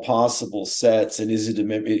of all possible sets, and is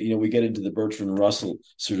it we get into the Bertrand Russell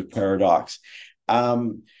sort of paradox.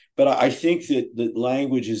 But I think that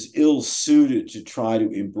language is ill suited to try to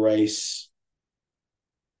embrace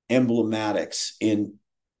emblematics in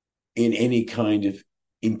any kind of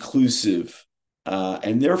inclusive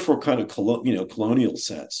and therefore kind of colonial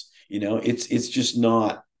sense. It's just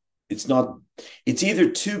not. It's not. It's either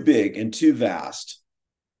too big and too vast,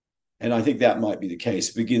 and I think that might be the case.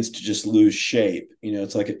 It begins to just lose shape.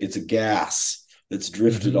 It's like it's a gas that's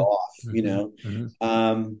drifted Mm-hmm. off. Mm-hmm.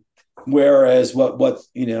 Mm-hmm. Whereas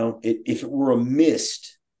if it were a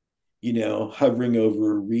mist, hovering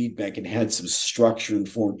over a reed bank and had some structure and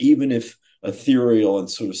form, even if ethereal and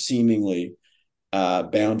sort of seemingly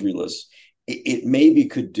boundaryless, it maybe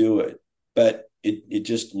could do it, but it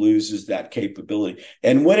just loses that capability.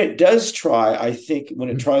 And when it does try, I think when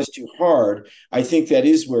it tries too hard, I think that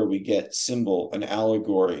is where we get symbol and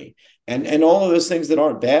allegory and all of those things that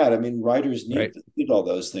aren't bad. I mean, writers Right. need all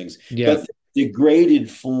those things, Yeah. but degraded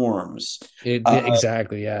forms,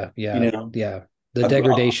 Exactly. Yeah. you Yeah. know, Yeah. The a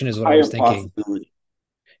degradation is what I was higher thinking. possibility.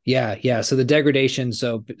 Yeah. Yeah. So the degradation.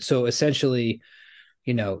 So essentially,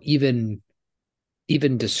 even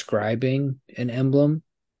describing an emblem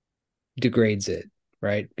degrades it,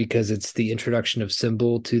 right? Because it's the introduction of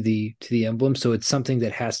symbol to the emblem. So it's something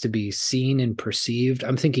that has to be seen and perceived.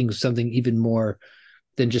 I'm thinking of something even more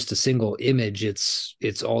than just a single image.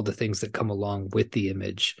 It's all the things that come along with the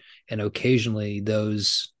image. And occasionally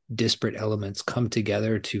those disparate elements come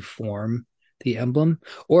together to form the emblem.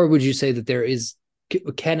 Or would you say that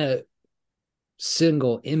can a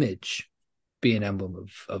single image be an emblem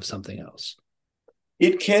of something else?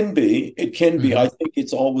 It can be. It can be. Mm-hmm. I think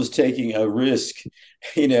it's always taking a risk,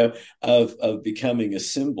 of becoming a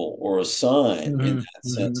symbol or a sign in Mm-hmm. that Mm-hmm.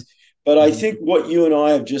 sense. But I Mm-hmm. think what you and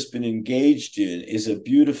I have just been engaged in is a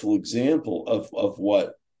beautiful example of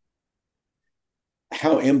what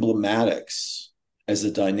how emblematics as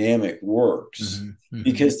a dynamic works, Mm-hmm. Mm-hmm.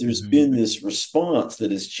 because there's Mm-hmm. been this response that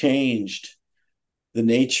has changed the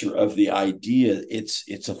nature of the idea.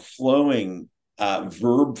 It's a flowing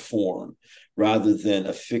verb form rather than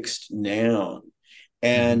a fixed noun,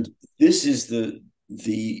 Mm-hmm. and this is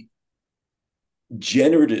the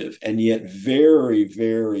generative and yet very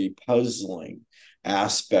very puzzling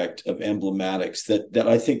aspect of emblematics that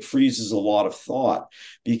I think freezes a lot of thought,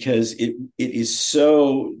 because it is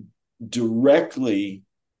so directly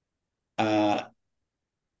uh,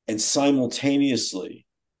 and simultaneously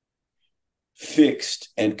fixed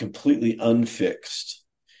and completely unfixed,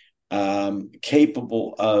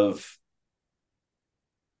 capable of,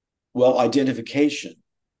 well, identification,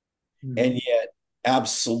 and yet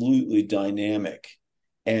absolutely dynamic.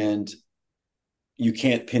 And you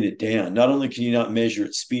can't pin it down. Not only can you not measure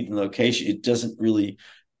its speed and location, it doesn't really,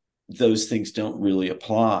 those things don't really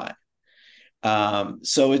apply.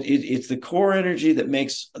 So it's the core energy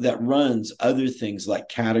that runs other things like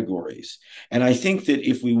categories. And I think that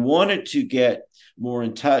if we wanted to get more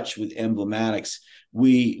in touch with emblematics,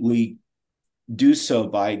 we do so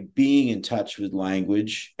by being in touch with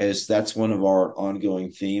language, as that's one of our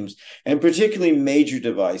ongoing themes, and particularly major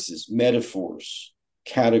devices, metaphors,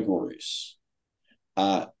 categories,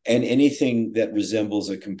 and anything that resembles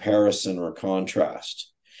a comparison or a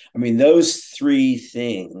contrast. I mean, those three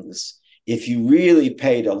things, if you really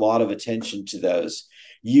paid a lot of attention to those,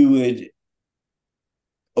 you would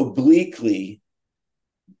obliquely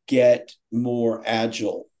get more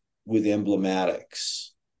agile with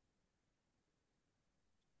emblematics.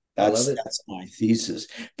 I love That's it. that's my thesis.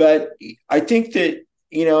 But I think that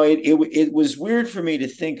it was weird for me to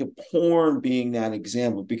think of porn being that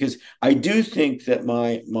example, because I do think that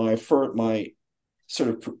my sort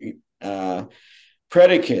of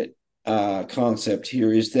predicate concept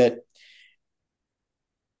here is that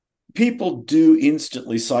people do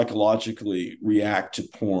instantly psychologically react to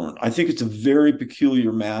porn. I think it's a very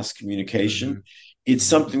peculiar mass communication. Mm-hmm. It's Mm-hmm.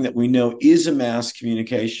 something that we know is a mass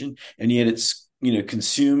communication, and yet it's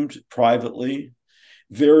consumed privately.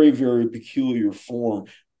 Very, very peculiar form.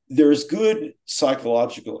 There's good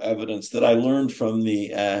psychological evidence that I learned from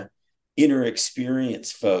the inner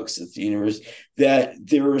experience folks at the university, that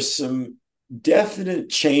there are some definite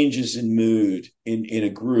changes in mood in a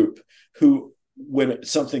group who, when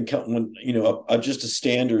something when just a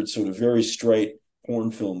standard sort of very straight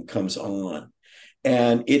porn film comes on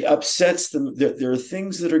and it upsets them, there are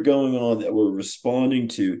things that are going on that we're responding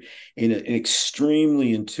to in an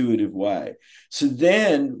extremely intuitive way. So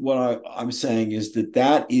then what I'm saying is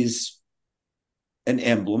that is an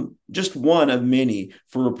emblem, just one of many,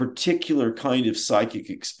 for a particular kind of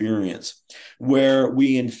psychic experience where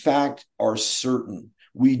we, in fact, are certain.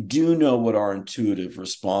 We do know what our intuitive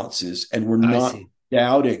response is, and we're I not see.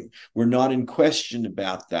 doubting. We're not in question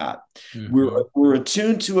about that. We're, Mm-hmm. we're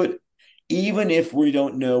attuned to it, even if we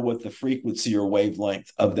don't know what the frequency or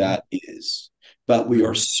wavelength of Mm-hmm. that is. But we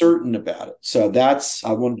are Mm-hmm. certain about it. So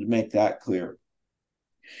I wanted to make that clear.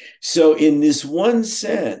 So, in this one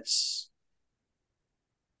sense,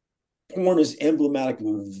 porn is emblematic of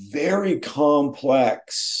a very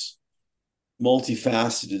complex,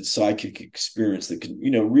 multifaceted psychic experience that can,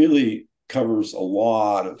 really covers a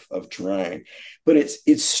lot of terrain. But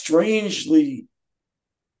it's strangely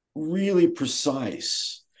really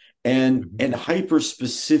precise Mm-hmm. and hyper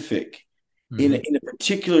specific Mm-hmm. in a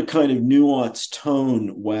particular kind of nuanced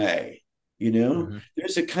tone way. Mm-hmm.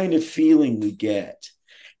 There's a kind of feeling we get,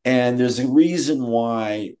 and there's a reason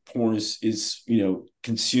why porn is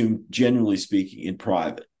consumed, generally speaking, in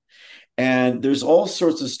private. And there's all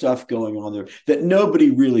sorts of stuff going on there that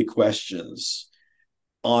nobody really questions,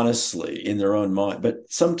 honestly, in their own mind. But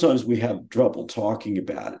sometimes we have trouble talking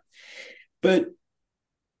about it. But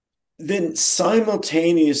then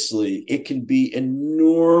simultaneously, it can be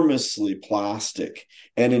enormously plastic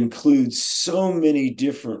and includes so many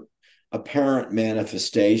different apparent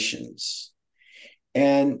manifestations.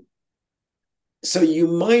 And so you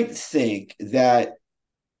might think that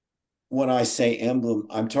when I say emblem,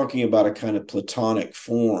 I'm talking about a kind of Platonic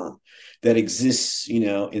form that exists,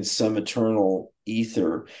 in some eternal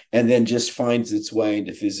ether and then just finds its way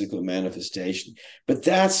into physical manifestation. But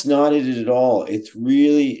that's not it at all. It's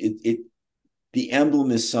really the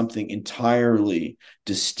emblem is something entirely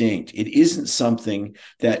distinct. It isn't something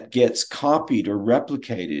that gets copied or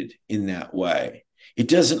replicated in that way. It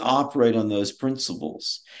doesn't operate on those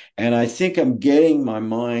principles. And I think I'm getting my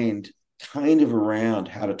mind kind of around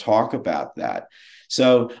how to talk about that.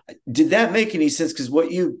 So, did that make any sense? Because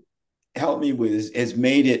what you helped me with has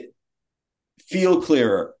made it feel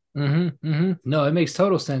clearer. Mm-hmm. Mm-hmm. No, it makes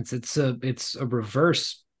total sense. It's a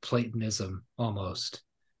reverse Platonism almost.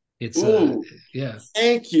 It's a Ooh, yeah,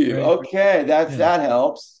 thank you. right. Okay, Yeah. that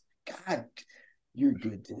helps. God, you're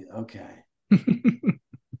good. Okay.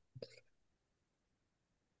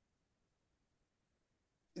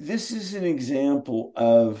 This is an example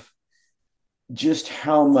of just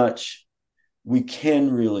how much we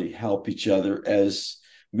can really help each other as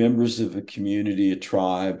members of a community, a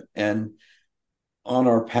tribe, and on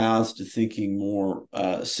our paths to thinking more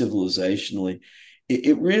civilizationally.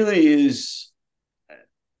 It really is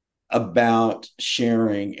about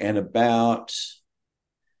sharing and about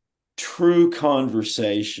true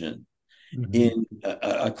conversation Mhm. in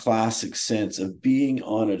a classic sense of being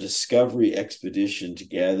on a discovery expedition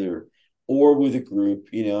together or with a group.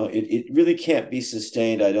 It really can't be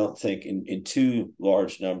sustained, I don't think, in too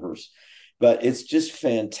large numbers, but it's just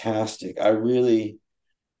fantastic. I really,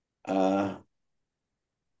 uh,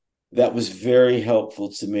 that was very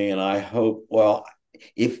helpful to me. And I hope, well,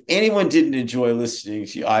 if anyone didn't enjoy listening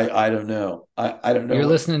to you, I don't know. I don't know You're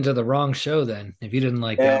what. listening to the wrong show then, if you didn't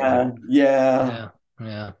like that one. Yeah, yeah. Yeah.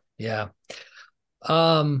 Yeah. Yeah.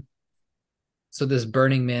 Um, so this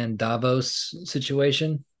Burning Man Davos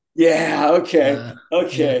situation. Yeah, okay. Uh, yeah.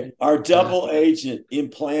 Okay. Our Yeah. double agent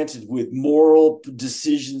implanted with moral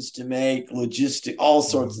decisions to make, logistic, all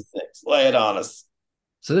sorts Mhm. of things. Lay it on us.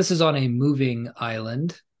 So this is on a moving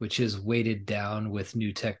island, which is weighted down with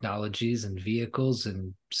new technologies and vehicles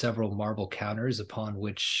and several marble counters upon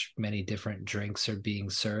which many different drinks are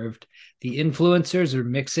being served. The influencers are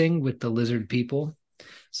mixing with the lizard people,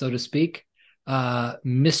 so to speak.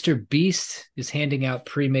 Mr. Beast is handing out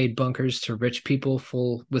pre-made bunkers to rich people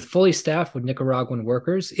fully staffed with Nicaraguan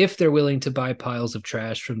workers if they're willing to buy piles of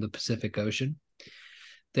trash from the Pacific Ocean.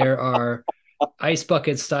 There are ice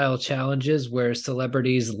bucket style challenges where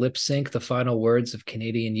celebrities lip sync the final words of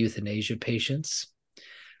Canadian euthanasia patients.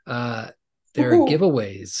 Uh, there are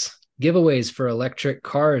giveaways for electric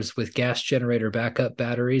cars with gas generator backup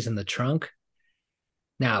batteries in the trunk.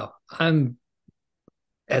 Now, I'm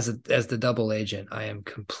as the double agent, I am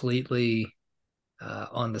completely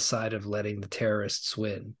on the side of letting the terrorists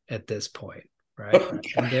win at this point, right?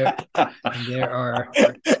 And there are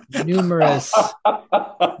numerous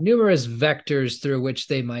numerous vectors through which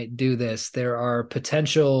they might do this. There are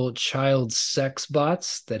potential child sex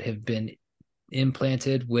bots that have been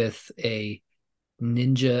implanted with a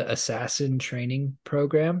ninja assassin training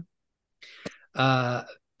program. Uh,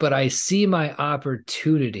 but I see my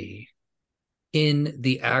opportunity in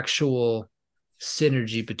the actual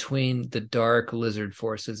synergy between the dark lizard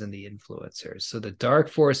forces and the influencers. So the dark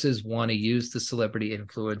forces want to use the celebrity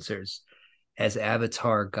influencers as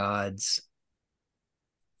avatar gods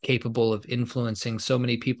capable of influencing so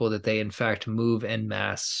many people that they in fact move en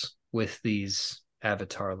masse with these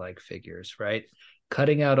avatar like figures, right?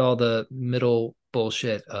 Cutting out all the middle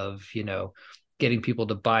bullshit of, getting people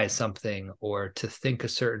to buy something or to think a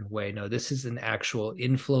certain way. No, this is an actual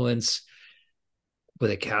influence with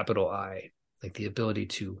a capital I, like the ability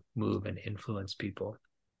to move and influence people.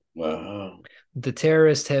 Wow. The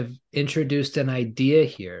terrorists have introduced an idea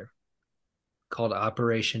here called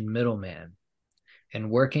Operation Middleman, and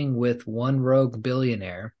working with one rogue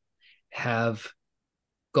billionaire, have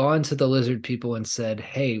gone to the lizard people and said,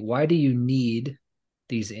 hey, why do you need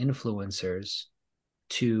these influencers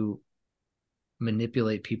to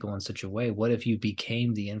manipulate people in such a way? What if you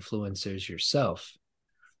became the influencers yourself?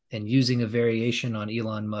 And using a variation on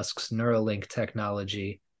Elon Musk's Neuralink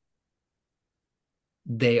technology,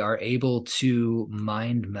 they are able to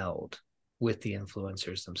mind meld with the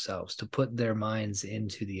influencers themselves, to put their minds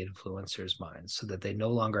into the influencers' minds so that they no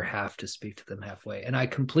longer have to speak to them halfway. And I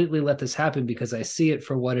completely let this happen because I see it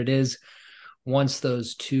for what it is. Once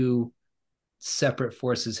those two separate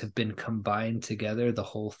forces have been combined together, the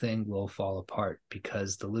whole thing will fall apart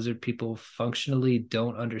because the lizard people functionally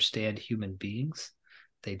don't understand human beings.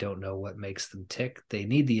 They don't know what makes them tick. They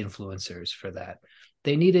need the influencers for that.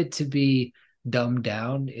 They need it to be dumbed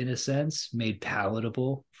down in a sense, made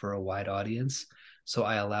palatable for a wide audience. So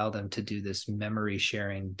I allow them to do this memory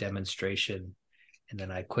sharing demonstration. And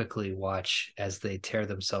then I quickly watch as they tear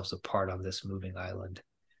themselves apart on this moving island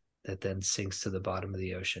that then sinks to the bottom of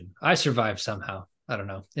the ocean. I survive somehow. I don't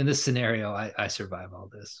know. In this scenario, I survive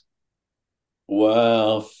all this.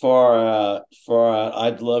 Wow, far out, far out.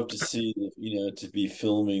 I'd love to see to be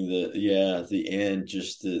filming the end,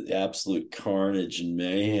 just the absolute carnage and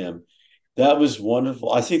mayhem. That was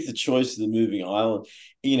wonderful. I think the choice of the moving island,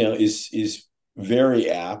 is very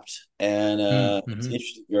apt, and it's Mm-hmm.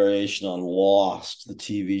 interesting variation on Lost, the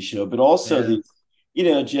TV show, but also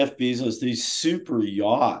Yeah. Jeff Bezos, these super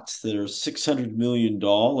yachts that are $600 million.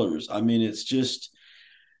 I mean, it's just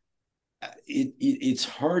it's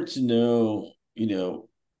hard to know,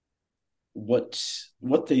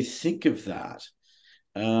 what they think of that.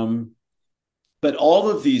 Um, but all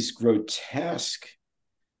of these grotesque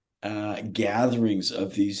gatherings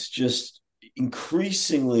of these just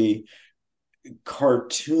increasingly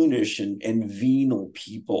cartoonish and venal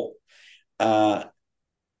people, uh,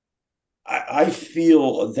 I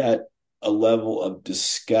feel that a level of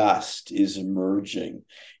disgust is emerging,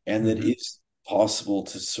 and that Mm-hmm. it's possible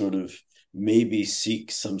to sort of maybe seek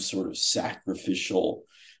some sort of sacrificial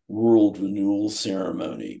world renewal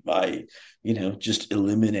ceremony by just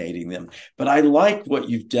eliminating them. But I like what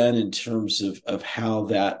you've done in terms of how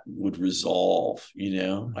that would resolve. I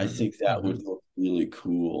Mm-hmm. think that Mm-hmm. would look really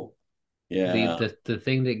cool. The, Yeah. the the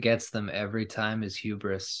thing that gets them every time is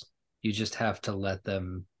hubris. You just have to let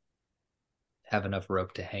them have enough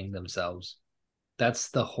rope to hang themselves. That's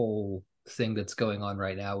the whole thing that's going on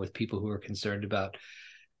right now with people who are concerned about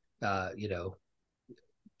you know,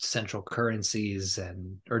 central currencies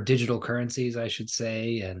and or digital currencies, I should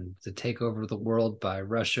say, and the takeover of the world by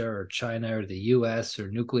Russia or China or the US or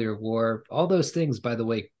nuclear war. All those things, by the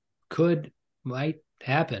way, might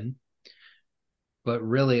happen, but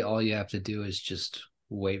really all you have to do is just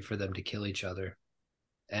wait for them to kill each other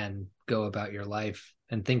and go about your life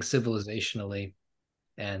and think civilizationally,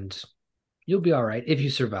 and you'll be all right if you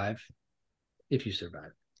survive. If you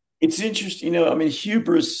survive. It's interesting, I mean,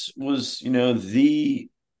 hubris was, the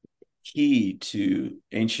key to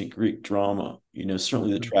ancient Greek drama.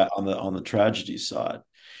 Certainly Mm-hmm. on the tragedy side,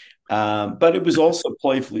 but it was also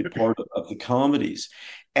playfully part of the comedies.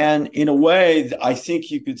 And in a way, I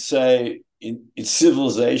think you could say, in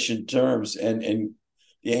civilization terms, and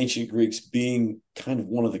the ancient Greeks being kind of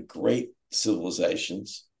one of the great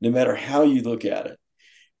civilizations, no matter how you look at it,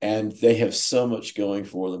 and they have so much going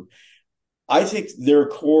for them. I think their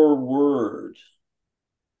core word,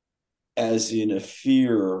 as in a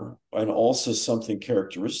fear, and also something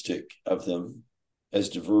characteristic of them, as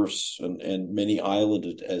diverse and many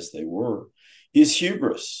islanded as they were, is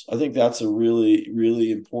hubris. I think that's a really,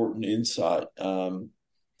 really important insight.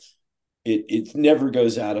 It never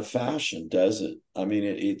goes out of fashion, does it? I mean,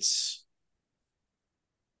 it's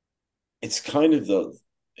kind of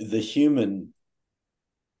the human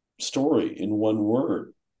story in one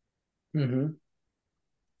word. Mm-hmm.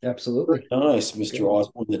 Very Absolutely. nice, Mr. Good.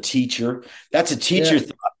 Osborne, the teacher. That's a teacher.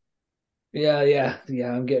 Yeah.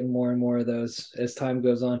 Yeah. I'm getting more and more of those as time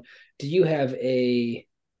goes on. Do you have a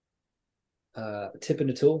tip and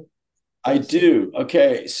a tool for I us? do.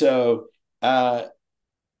 Okay, so uh,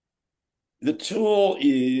 the tool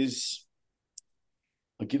is,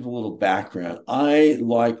 I'll give a little background. I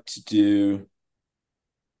like to do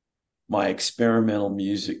my experimental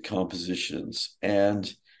music compositions.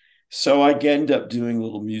 And so I end up doing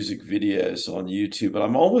little music videos on YouTube, but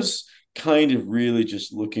I'm always kind of really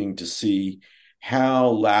just looking to see how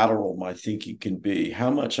lateral my thinking can be, how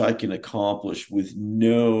much I can accomplish with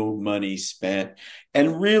no money spent,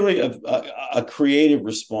 and really a creative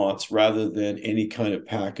response rather than any kind of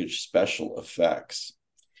packaged special effects.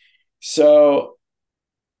 So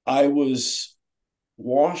I was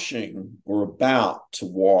washing or about to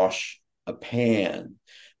wash a pan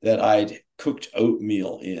that I'd cooked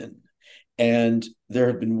oatmeal in. And there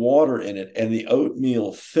had been water in it, and the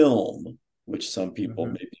oatmeal film, which some people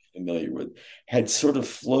Mm-hmm. may be familiar with, had sort of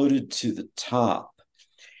floated to the top.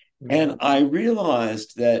 Mm-hmm. And I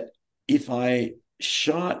realized that if I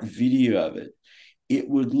shot video of it, it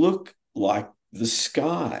would look like the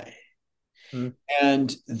sky.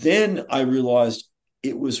 And then I realized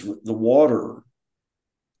it was the water,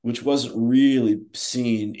 which wasn't really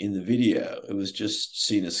seen in the video. It was just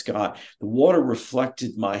seen as sky. The water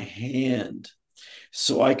reflected my hand.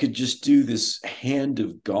 So I could just do this hand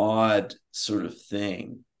of God sort of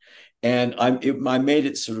thing. And I made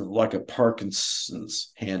it sort of like a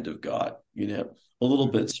Parkinson's hand of God, a little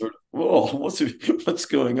Mm-hmm. bit sort of, whoa, what's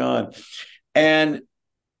going on? And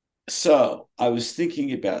so I was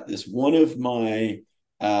thinking about this. One of my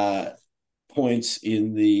points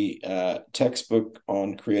in the textbook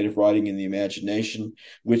on creative writing in the imagination,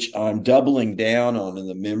 which I'm doubling down on in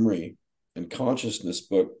the memory and consciousness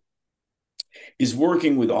book, is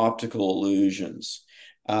working with optical illusions.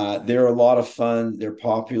 They're a lot of fun. They're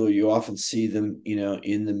popular. You often see them,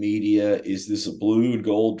 in the media. Is this a blue and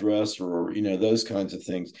gold dress, or those kinds of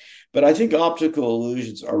things? But I think optical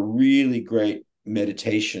illusions are really great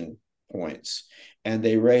meditation points, and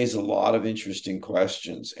they raise a lot of interesting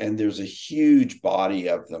questions. And there's a huge body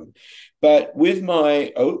of them. But with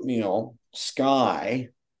my oatmeal sky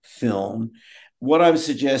film, what I'm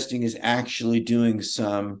suggesting is actually doing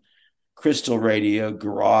some crystal radio,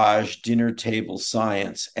 garage, dinner table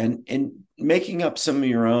science, and making up some of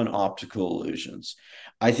your own optical illusions.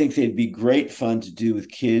 I think they'd be great fun to do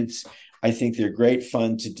with kids. I think they're great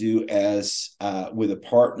fun to do as with a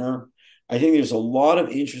partner. I think there's a lot of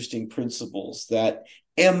interesting principles that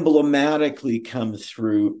emblematically come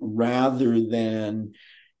through rather than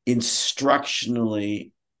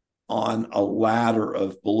instructionally on a ladder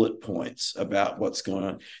of bullet points about what's going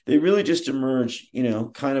on. They really just emerge,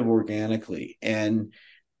 kind of organically. And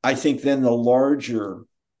I think then the larger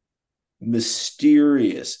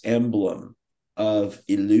mysterious emblem of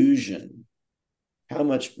illusion, how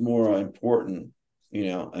much more important,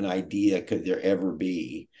 an idea could there ever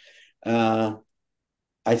be? Uh,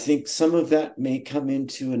 I think some of that may come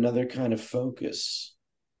into another kind of focus.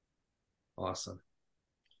 Awesome.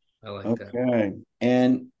 I like that. Okay.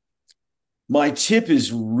 And my tip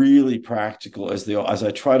is really practical as I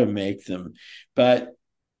try to make them, but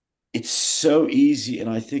it's so easy, and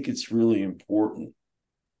I think it's really important.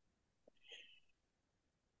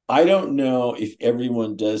 I don't know if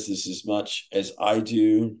everyone does this as much as I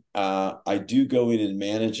do. I do go in and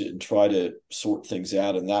manage it and try to sort things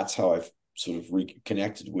out, and that's how I've sort of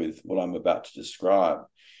reconnected with what I'm about to describe.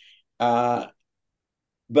 Uh,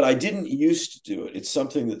 but I didn't used to do it. It's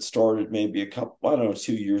something that started maybe I don't know,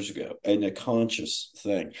 2 years ago, and a conscious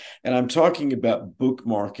thing. And I'm talking about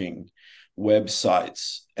bookmarking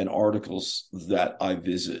websites and articles that I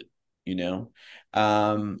visit, you know.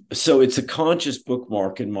 So it's a conscious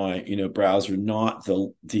bookmark in my, browser, not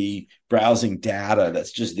the browsing data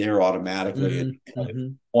that's just there automatically and Mm-hmm. I Mm-hmm.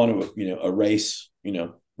 want to, erase,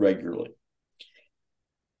 regularly.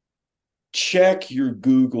 Check your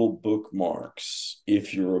Google bookmarks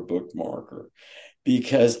if you're a bookmarker,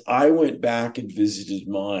 because I went back and visited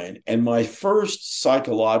mine. And my first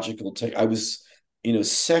psychological take, I was,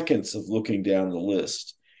 seconds of looking down the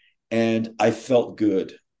list, and I felt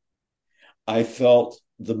good. I felt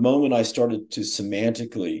the moment I started to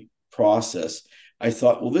semantically process, I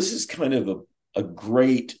thought, well, this is kind of a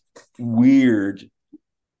great, weird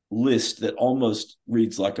list that almost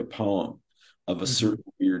reads like a poem of a Mm-hmm. certain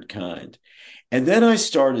weird kind. And then I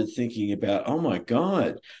started thinking about, oh my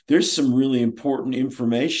God, there's some really important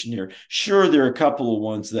information here. Sure, there are a couple of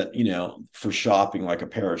ones that, for shopping, like a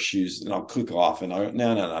pair of shoes, and I'll click off and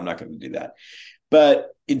no, I'm not going to do that.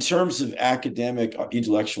 But in terms of academic,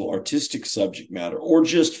 intellectual, artistic subject matter, or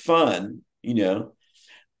just fun,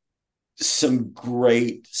 some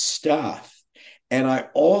great stuff. And I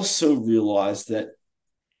also realized that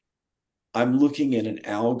I'm looking at an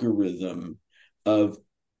algorithm of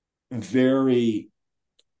very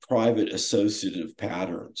private associative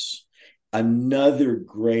patterns. Another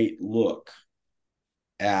great look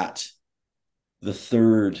at the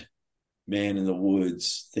third man in the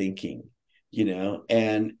woods thinking,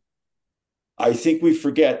 and I think we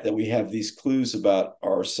forget that we have these clues about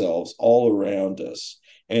ourselves all around us.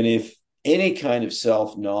 And if any kind of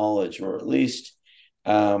self-knowledge, or at least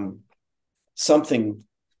um, something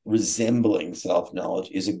resembling self-knowledge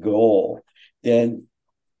is a goal, then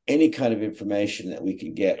any kind of information that we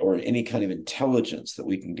can get or any kind of intelligence that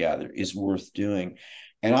we can gather is worth doing.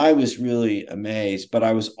 And I was really amazed, but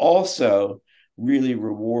I was also really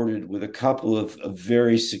rewarded with a couple of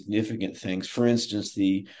very significant things. For instance,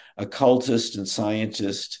 the occultist and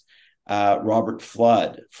scientist Robert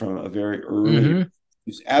Flood, from a very early, Mm-hmm.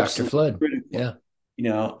 who's Dr. absolutely Flood. critical,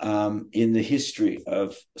 Yeah. in the history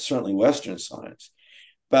of certainly Western science,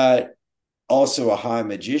 but also a high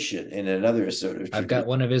magician in another sort of I've got tradition.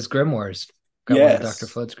 one of his grimoires. Got one of Dr. Yes.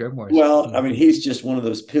 Flood's grimoires. Well, I Mm-hmm. mean, he's just one of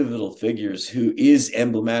those pivotal figures who is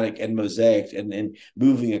emblematic and mosaic and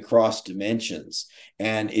moving across dimensions.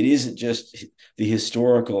 And it isn't just the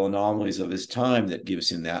historical anomalies of his time that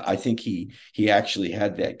gives him that. I think he actually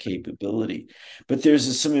had that capability. But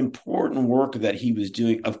there's some important work that he was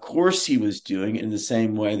doing. Of course, he was doing in the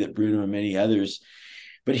same way that Bruno and many others,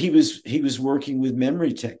 but he was working with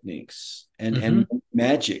memory techniques Mm-hmm. and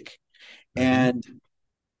magic. Mm-hmm. And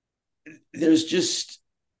there's just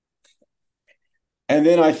and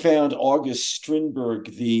then I found August Strindberg,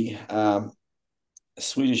 the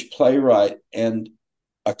Swedish playwright and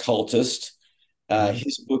occultist. Mm-hmm.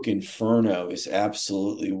 His book Inferno is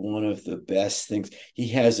absolutely one of the best things. He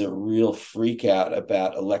has a real freak out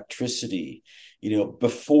about electricity,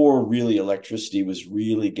 before really electricity was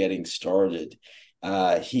really getting started.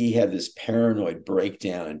 He had this paranoid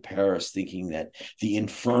breakdown in Paris, thinking that the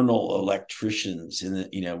infernal electricians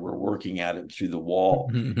were working at him through the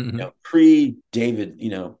wall. Pre David,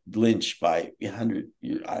 Lynch by 100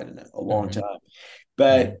 years, I don't know, a long Mm-hmm. time.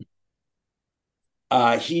 But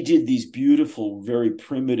Mm-hmm. he did these beautiful, very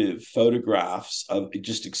primitive photographs of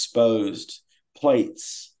just exposed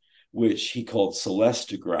plates, which he called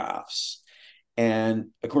celestigraphs.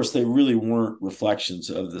 And of course, they really weren't reflections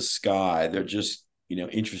of the sky. They're just,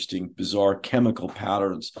 interesting, bizarre chemical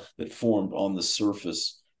patterns that formed on the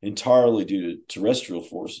surface entirely due to terrestrial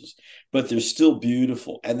forces. But they're still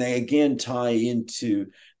beautiful. And they again tie into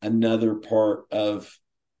another part of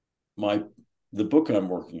my the book I'm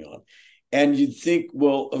working on. And you'd think,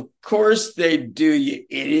 well, of course they do, you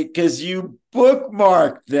idiot, because you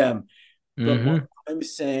bookmarked them. But what Mm-hmm. I'm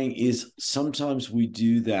saying is sometimes we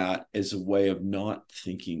do that as a way of not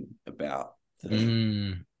thinking about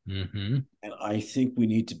things. Mm-hmm. And I think we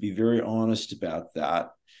need to be very honest about that.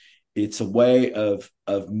 It's a way of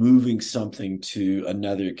moving something to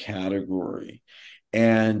another category.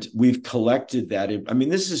 And we've collected that. I mean,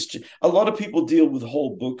 this is a lot of people deal with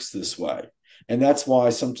whole books this way. And that's why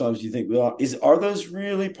sometimes you think, well, are those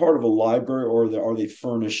really part of a library, or are they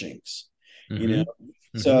furnishings? You know,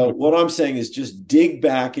 Mm-hmm. Mm-hmm. so what I'm saying is just dig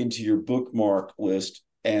back into your bookmark list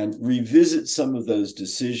and revisit some of those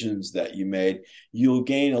decisions that you made. You'll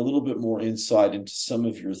gain a little bit more insight into some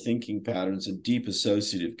of your thinking patterns and deep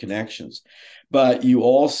associative connections. But you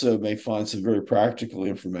also may find some very practical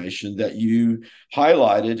information that you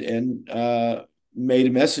highlighted and made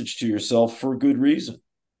a message to yourself for a good reason.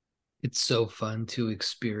 It's so fun to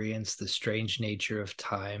experience the strange nature of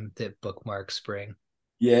time that bookmarks bring.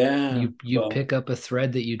 Yeah. You Well, pick up a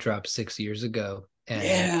thread that you dropped 6 years ago, and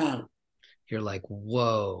yeah. you're like,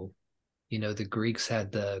 whoa. The Greeks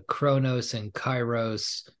had the Chronos and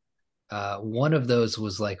Kairos. One of those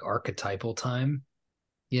was like archetypal time,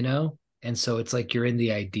 you know? And so it's like you're in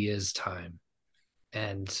the ideas time,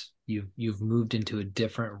 and you've moved into a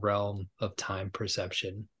different realm of time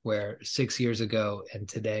perception where 6 years ago and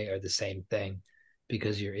today are the same thing,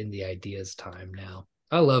 because you're in the ideas time now.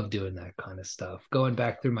 I love doing that kind of stuff. Going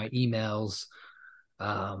back through my emails,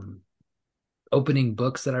 um, opening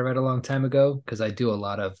books that I read a long time ago, because I do a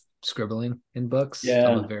lot of scribbling in books.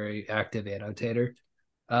 I'm a Yeah. very active annotator.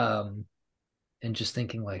 Um, and just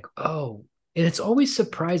thinking like, oh, and it's always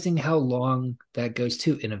surprising how long that goes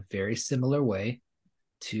to, in a very similar way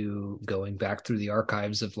to going back through the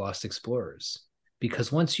archives of Lost Explorers.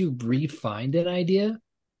 Because once you refine an idea,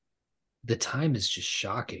 the time is just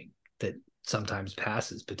shocking that sometimes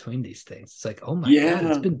passes between these things. It's like, oh my God,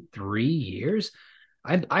 it's Yeah. been 3 years.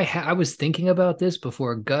 I was thinking about this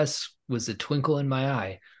before Gus was a twinkle in my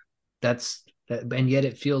eye. That's that, and yet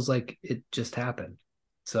it feels like it just happened.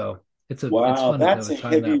 So it's Wow, fun to go that's a with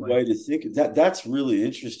time that heavy way. way to think of that. That's really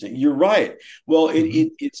interesting. You're right. Well,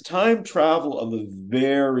 Mm-hmm. it's time travel of a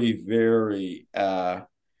very, very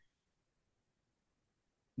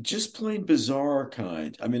just plain bizarre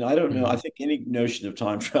kind. I mean, I don't know. I Mm-hmm. think any notion of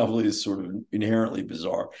time travel is sort of inherently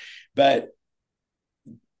bizarre, but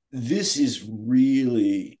this is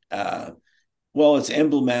really well, it's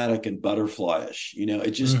emblematic and butterflyish.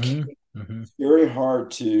 It just Mm-hmm. came Mm-hmm. very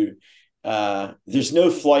hard to there's no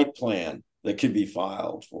flight plan that could be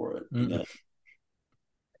filed for it. Mm-mm.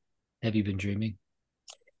 Have you been dreaming?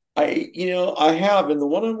 I have, and the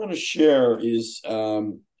one I want to share is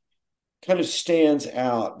kind of stands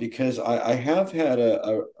out because I have had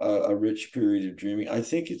a rich period of dreaming. I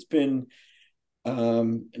think it's been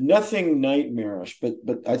nothing nightmarish,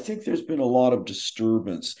 but I think there's been a lot of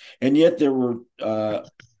disturbance, and yet there were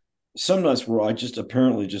some nights where I just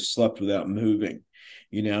apparently just slept without moving.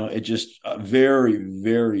 It just very,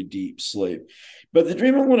 very deep sleep. But the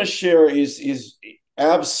dream I want to share is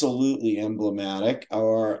absolutely emblematic,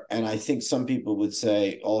 and I think some people would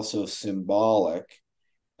say also symbolic.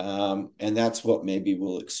 And that's what maybe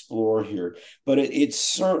we'll explore here. But it's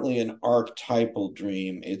certainly an archetypal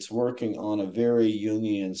dream. It's working on a very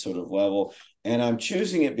Jungian sort of level. And I'm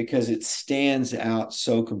choosing it because it stands out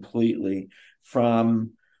so completely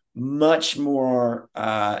from much more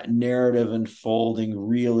narrative unfolding,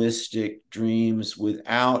 realistic dreams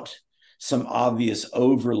without some obvious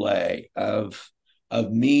overlay of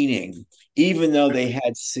meaning, even though they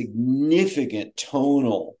had significant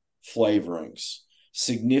tonal flavorings,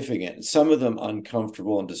 significant, some of them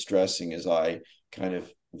uncomfortable and distressing, as I kind of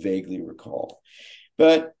vaguely recall.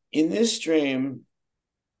 But in this dream,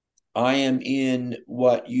 I am in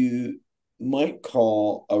what you might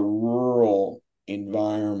call a rural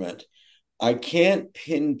environment. I can't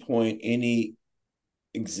pinpoint any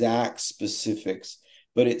exact specifics,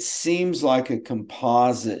 but it seems like a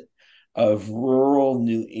composite of rural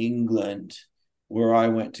New England where I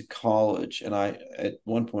went to college. And I, at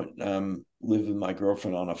one point, lived with my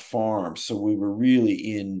girlfriend on a farm. So we were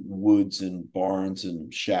really in woods and barns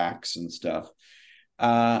and shacks and stuff.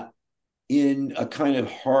 In a kind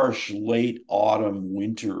of harsh late autumn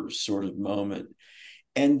winter sort of moment.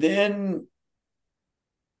 And then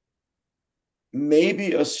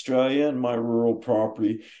maybe Australia and my rural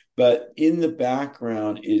property, but in the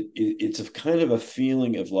background, it's a kind of a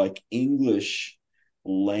feeling of like English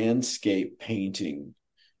landscape painting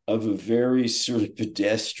of a very sort of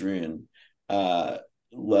pedestrian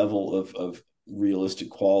level of realistic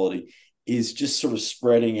quality is just sort of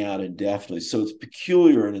spreading out indefinitely. So it's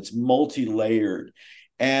peculiar and it's multi-layered.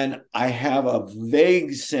 And I have a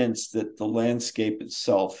vague sense that the landscape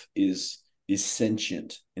itself is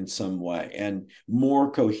sentient in some way and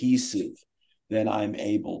more cohesive than I'm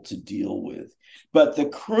able to deal with. But the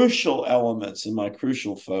crucial elements and my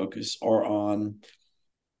crucial focus are on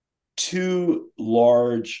two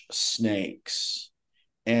large snakes,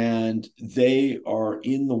 and they are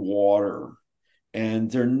in the water.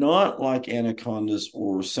 And they're not like anacondas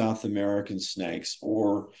or South American snakes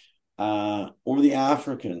or the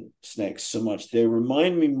African snakes so much. They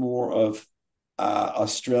remind me more of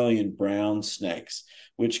Australian brown snakes,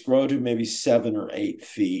 which grow to maybe 7 or 8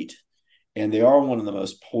 feet, and they are one of the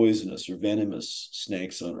most poisonous or venomous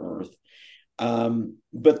snakes on Earth.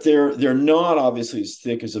 But they're not obviously as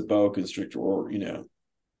thick as a boa constrictor or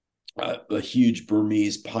a huge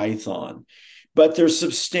Burmese python, but they're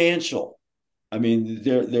substantial. I mean,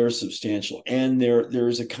 they're substantial, and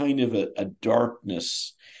there's a kind of a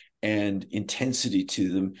darkness and intensity to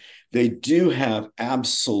them. They do have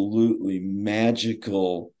absolutely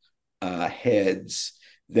magical heads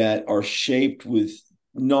that are shaped with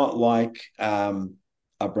not like a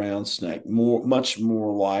brown snake, much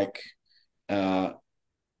more like uh,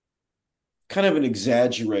 kind of an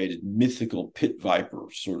exaggerated mythical pit viper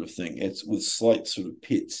sort of thing. It's with slight sort of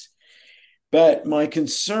pits. But my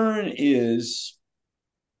concern is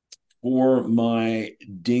for my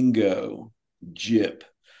dingo, Jip,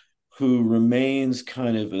 who remains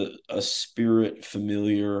kind of a spirit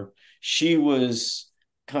familiar. She was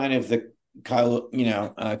kind of the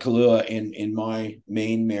Kalua in my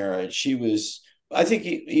main marriage. She was, I think,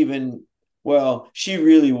 even well, she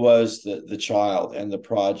really was the child and the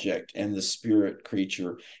project and the spirit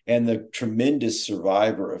creature and the tremendous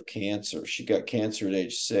survivor of cancer. She got cancer at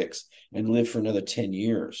age 6 and lived for another 10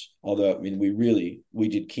 years. Although, I mean, we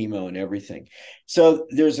did chemo and everything. So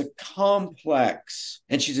there's a complex,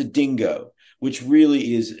 and she's a dingo, which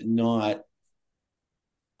really is not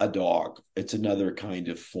a dog. It's another kind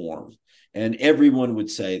of form. And everyone would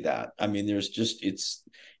say that. I mean,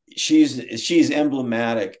 she's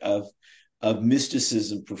emblematic of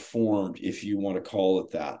mysticism performed, if you want to call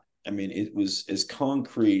it that. I mean, it was as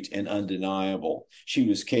concrete and undeniable. She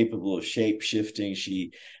was capable of shape shifting.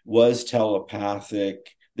 She was telepathic.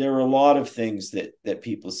 There are a lot of things that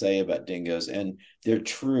people say about dingoes, and they're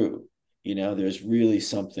true. There's really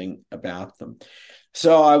something about them.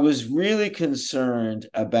 So I was really concerned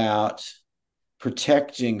about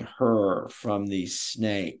protecting her from these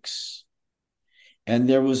snakes. And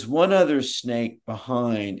there was one other snake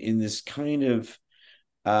behind in this kind of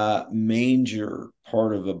manger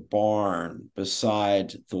part of a barn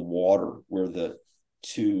beside the water where the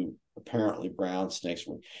two apparently brown snakes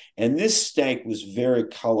were. And this snake was very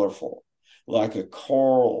colorful, like a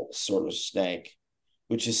coral sort of snake,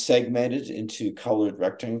 which is segmented into colored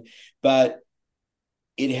rectangles, but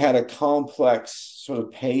it had a complex sort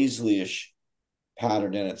of paisley-ish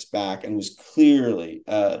pattern in its back and was clearly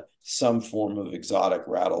some form of exotic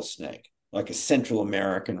rattlesnake, like a Central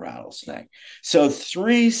American rattlesnake. So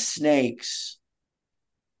 3 snakes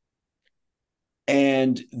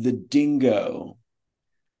and the dingo,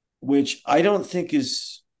 which I don't think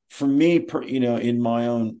is, for me, in my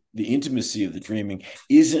own, the intimacy of the dreaming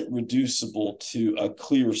isn't reducible to a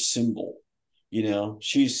clear symbol.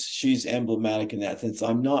 She's emblematic in that sense.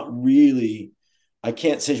 I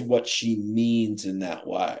can't say what she means in that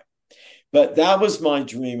way. But that was my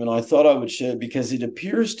dream, and I thought I would share it because it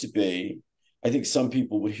appears to be, I think some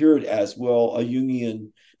people would hear it as, well, a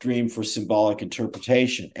Jungian dream for symbolic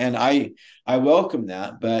interpretation. And I welcome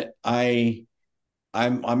that, but I'm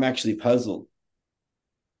actually puzzled.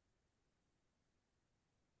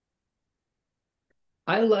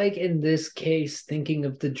 I like in this case thinking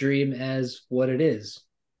of the dream as what it is.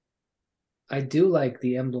 I do like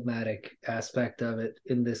the emblematic aspect of it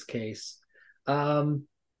in this case. Um,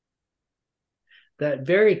 that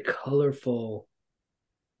very colorful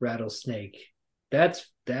rattlesnake. That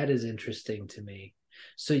is interesting to me.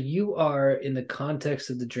 So you are in the context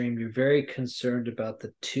of the dream, you're very concerned about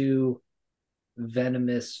the two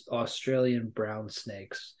venomous Australian brown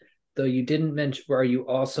snakes. Though you didn't mention, are you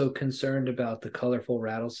also concerned about the colorful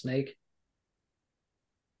rattlesnake?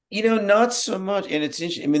 Not so much. And it's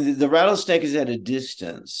interesting. I mean, the rattlesnake is at a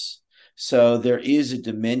distance. So there is a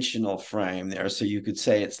dimensional frame there. So you could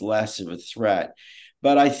say it's less of a threat.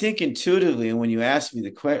 But I think intuitively, and when you ask me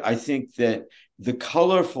the question, I think that the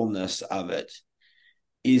colorfulness of it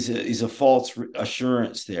is a false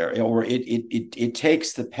assurance there, or it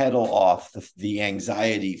takes the pedal off the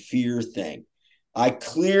anxiety fear thing. I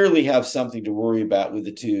clearly have something to worry about with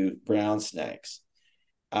the two brown snakes.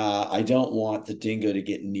 I don't want the dingo to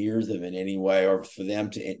get near them in any way, or for them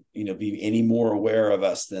to be any more aware of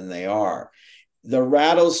us than they are. The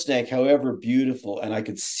rattlesnake, however beautiful, and I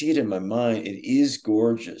could see it in my mind, it is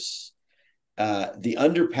gorgeous. The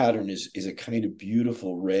under pattern is a kind of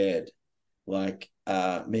beautiful red, like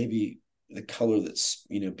maybe the color that's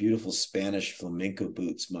beautiful Spanish flamenco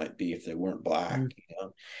boots might be if they weren't black.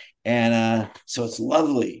 Mm. And so it's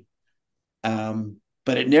lovely.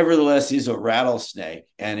 But it nevertheless is a rattlesnake,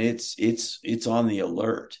 and it's on the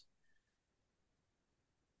alert.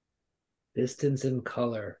 Distance and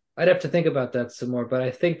color. I'd have to think about that some more, but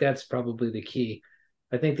I think that's probably the key.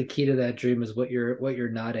 I think the key to that dream is what you're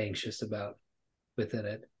not anxious about within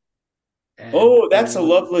it. And Oh, that's a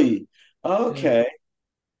lovely. yeah, Okay.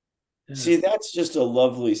 yeah, See, that's just a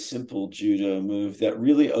lovely, simple judo move that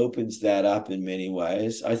really opens that up in many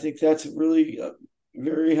ways. I think that's really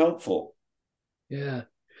very helpful. yeah. We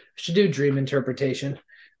should do dream interpretation.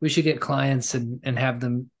 We should get clients and have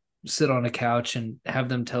them sit on a couch and have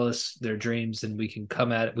them tell us their dreams, and we can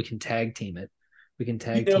come at it. We can tag team it. We can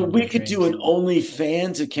tag team We their could do dreams. an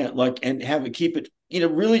OnlyFans account, like, and have it keep it,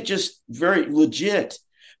 really just very legit.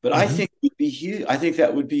 But I Mm-hmm. think it would be huge. I think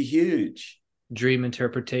that would be huge. Dream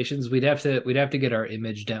interpretations. We'd have to get our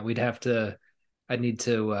image down. I'd need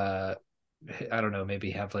to I don't know, maybe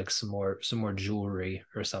have like some more jewelry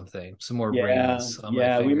or something, some more Yeah, rings on my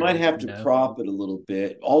yeah, we might finger, have you to know. prop it a little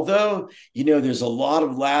bit. Although, there's a lot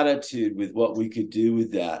of latitude with what we could do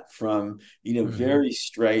with that, from, Mm-hmm. very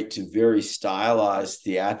straight to very stylized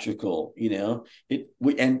theatrical,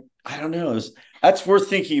 and I don't know, that's worth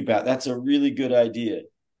thinking about. That's a really good idea.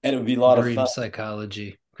 And it would be a lot of Dream fun.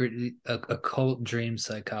 psychology, occult dream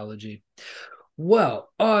psychology. Well,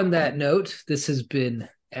 on that note, this has been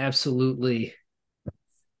absolutely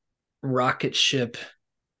rocket ship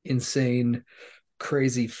insane,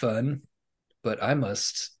 crazy fun. But I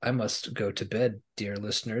must go to bed, dear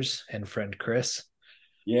listeners and friend Chris.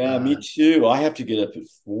 Yeah, me Uh, too. I have to get up at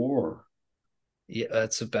 4. yeah,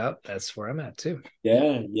 that's where I'm at too. Yep.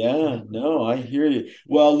 Yeah, yeah. Um, No, I hear you.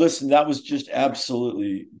 Well, listen, that was just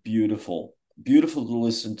absolutely beautiful. Beautiful to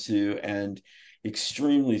listen to, and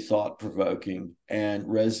extremely thought-provoking and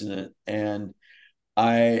resonant. And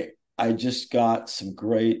I just got some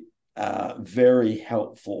great very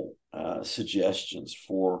helpful suggestions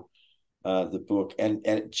for the book, and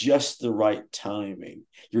just the right timing.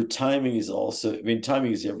 Your timing is also, I mean,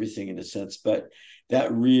 timing is everything in a sense, but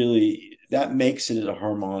that makes it a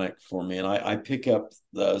harmonic for me. And I pick up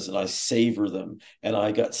those and I savor them. And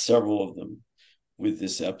I got several of them with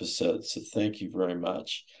this episode. So thank you very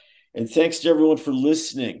much. And thanks to everyone for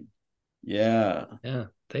listening. Yeah. Yeah.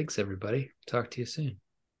 Thanks, everybody. Talk to you soon.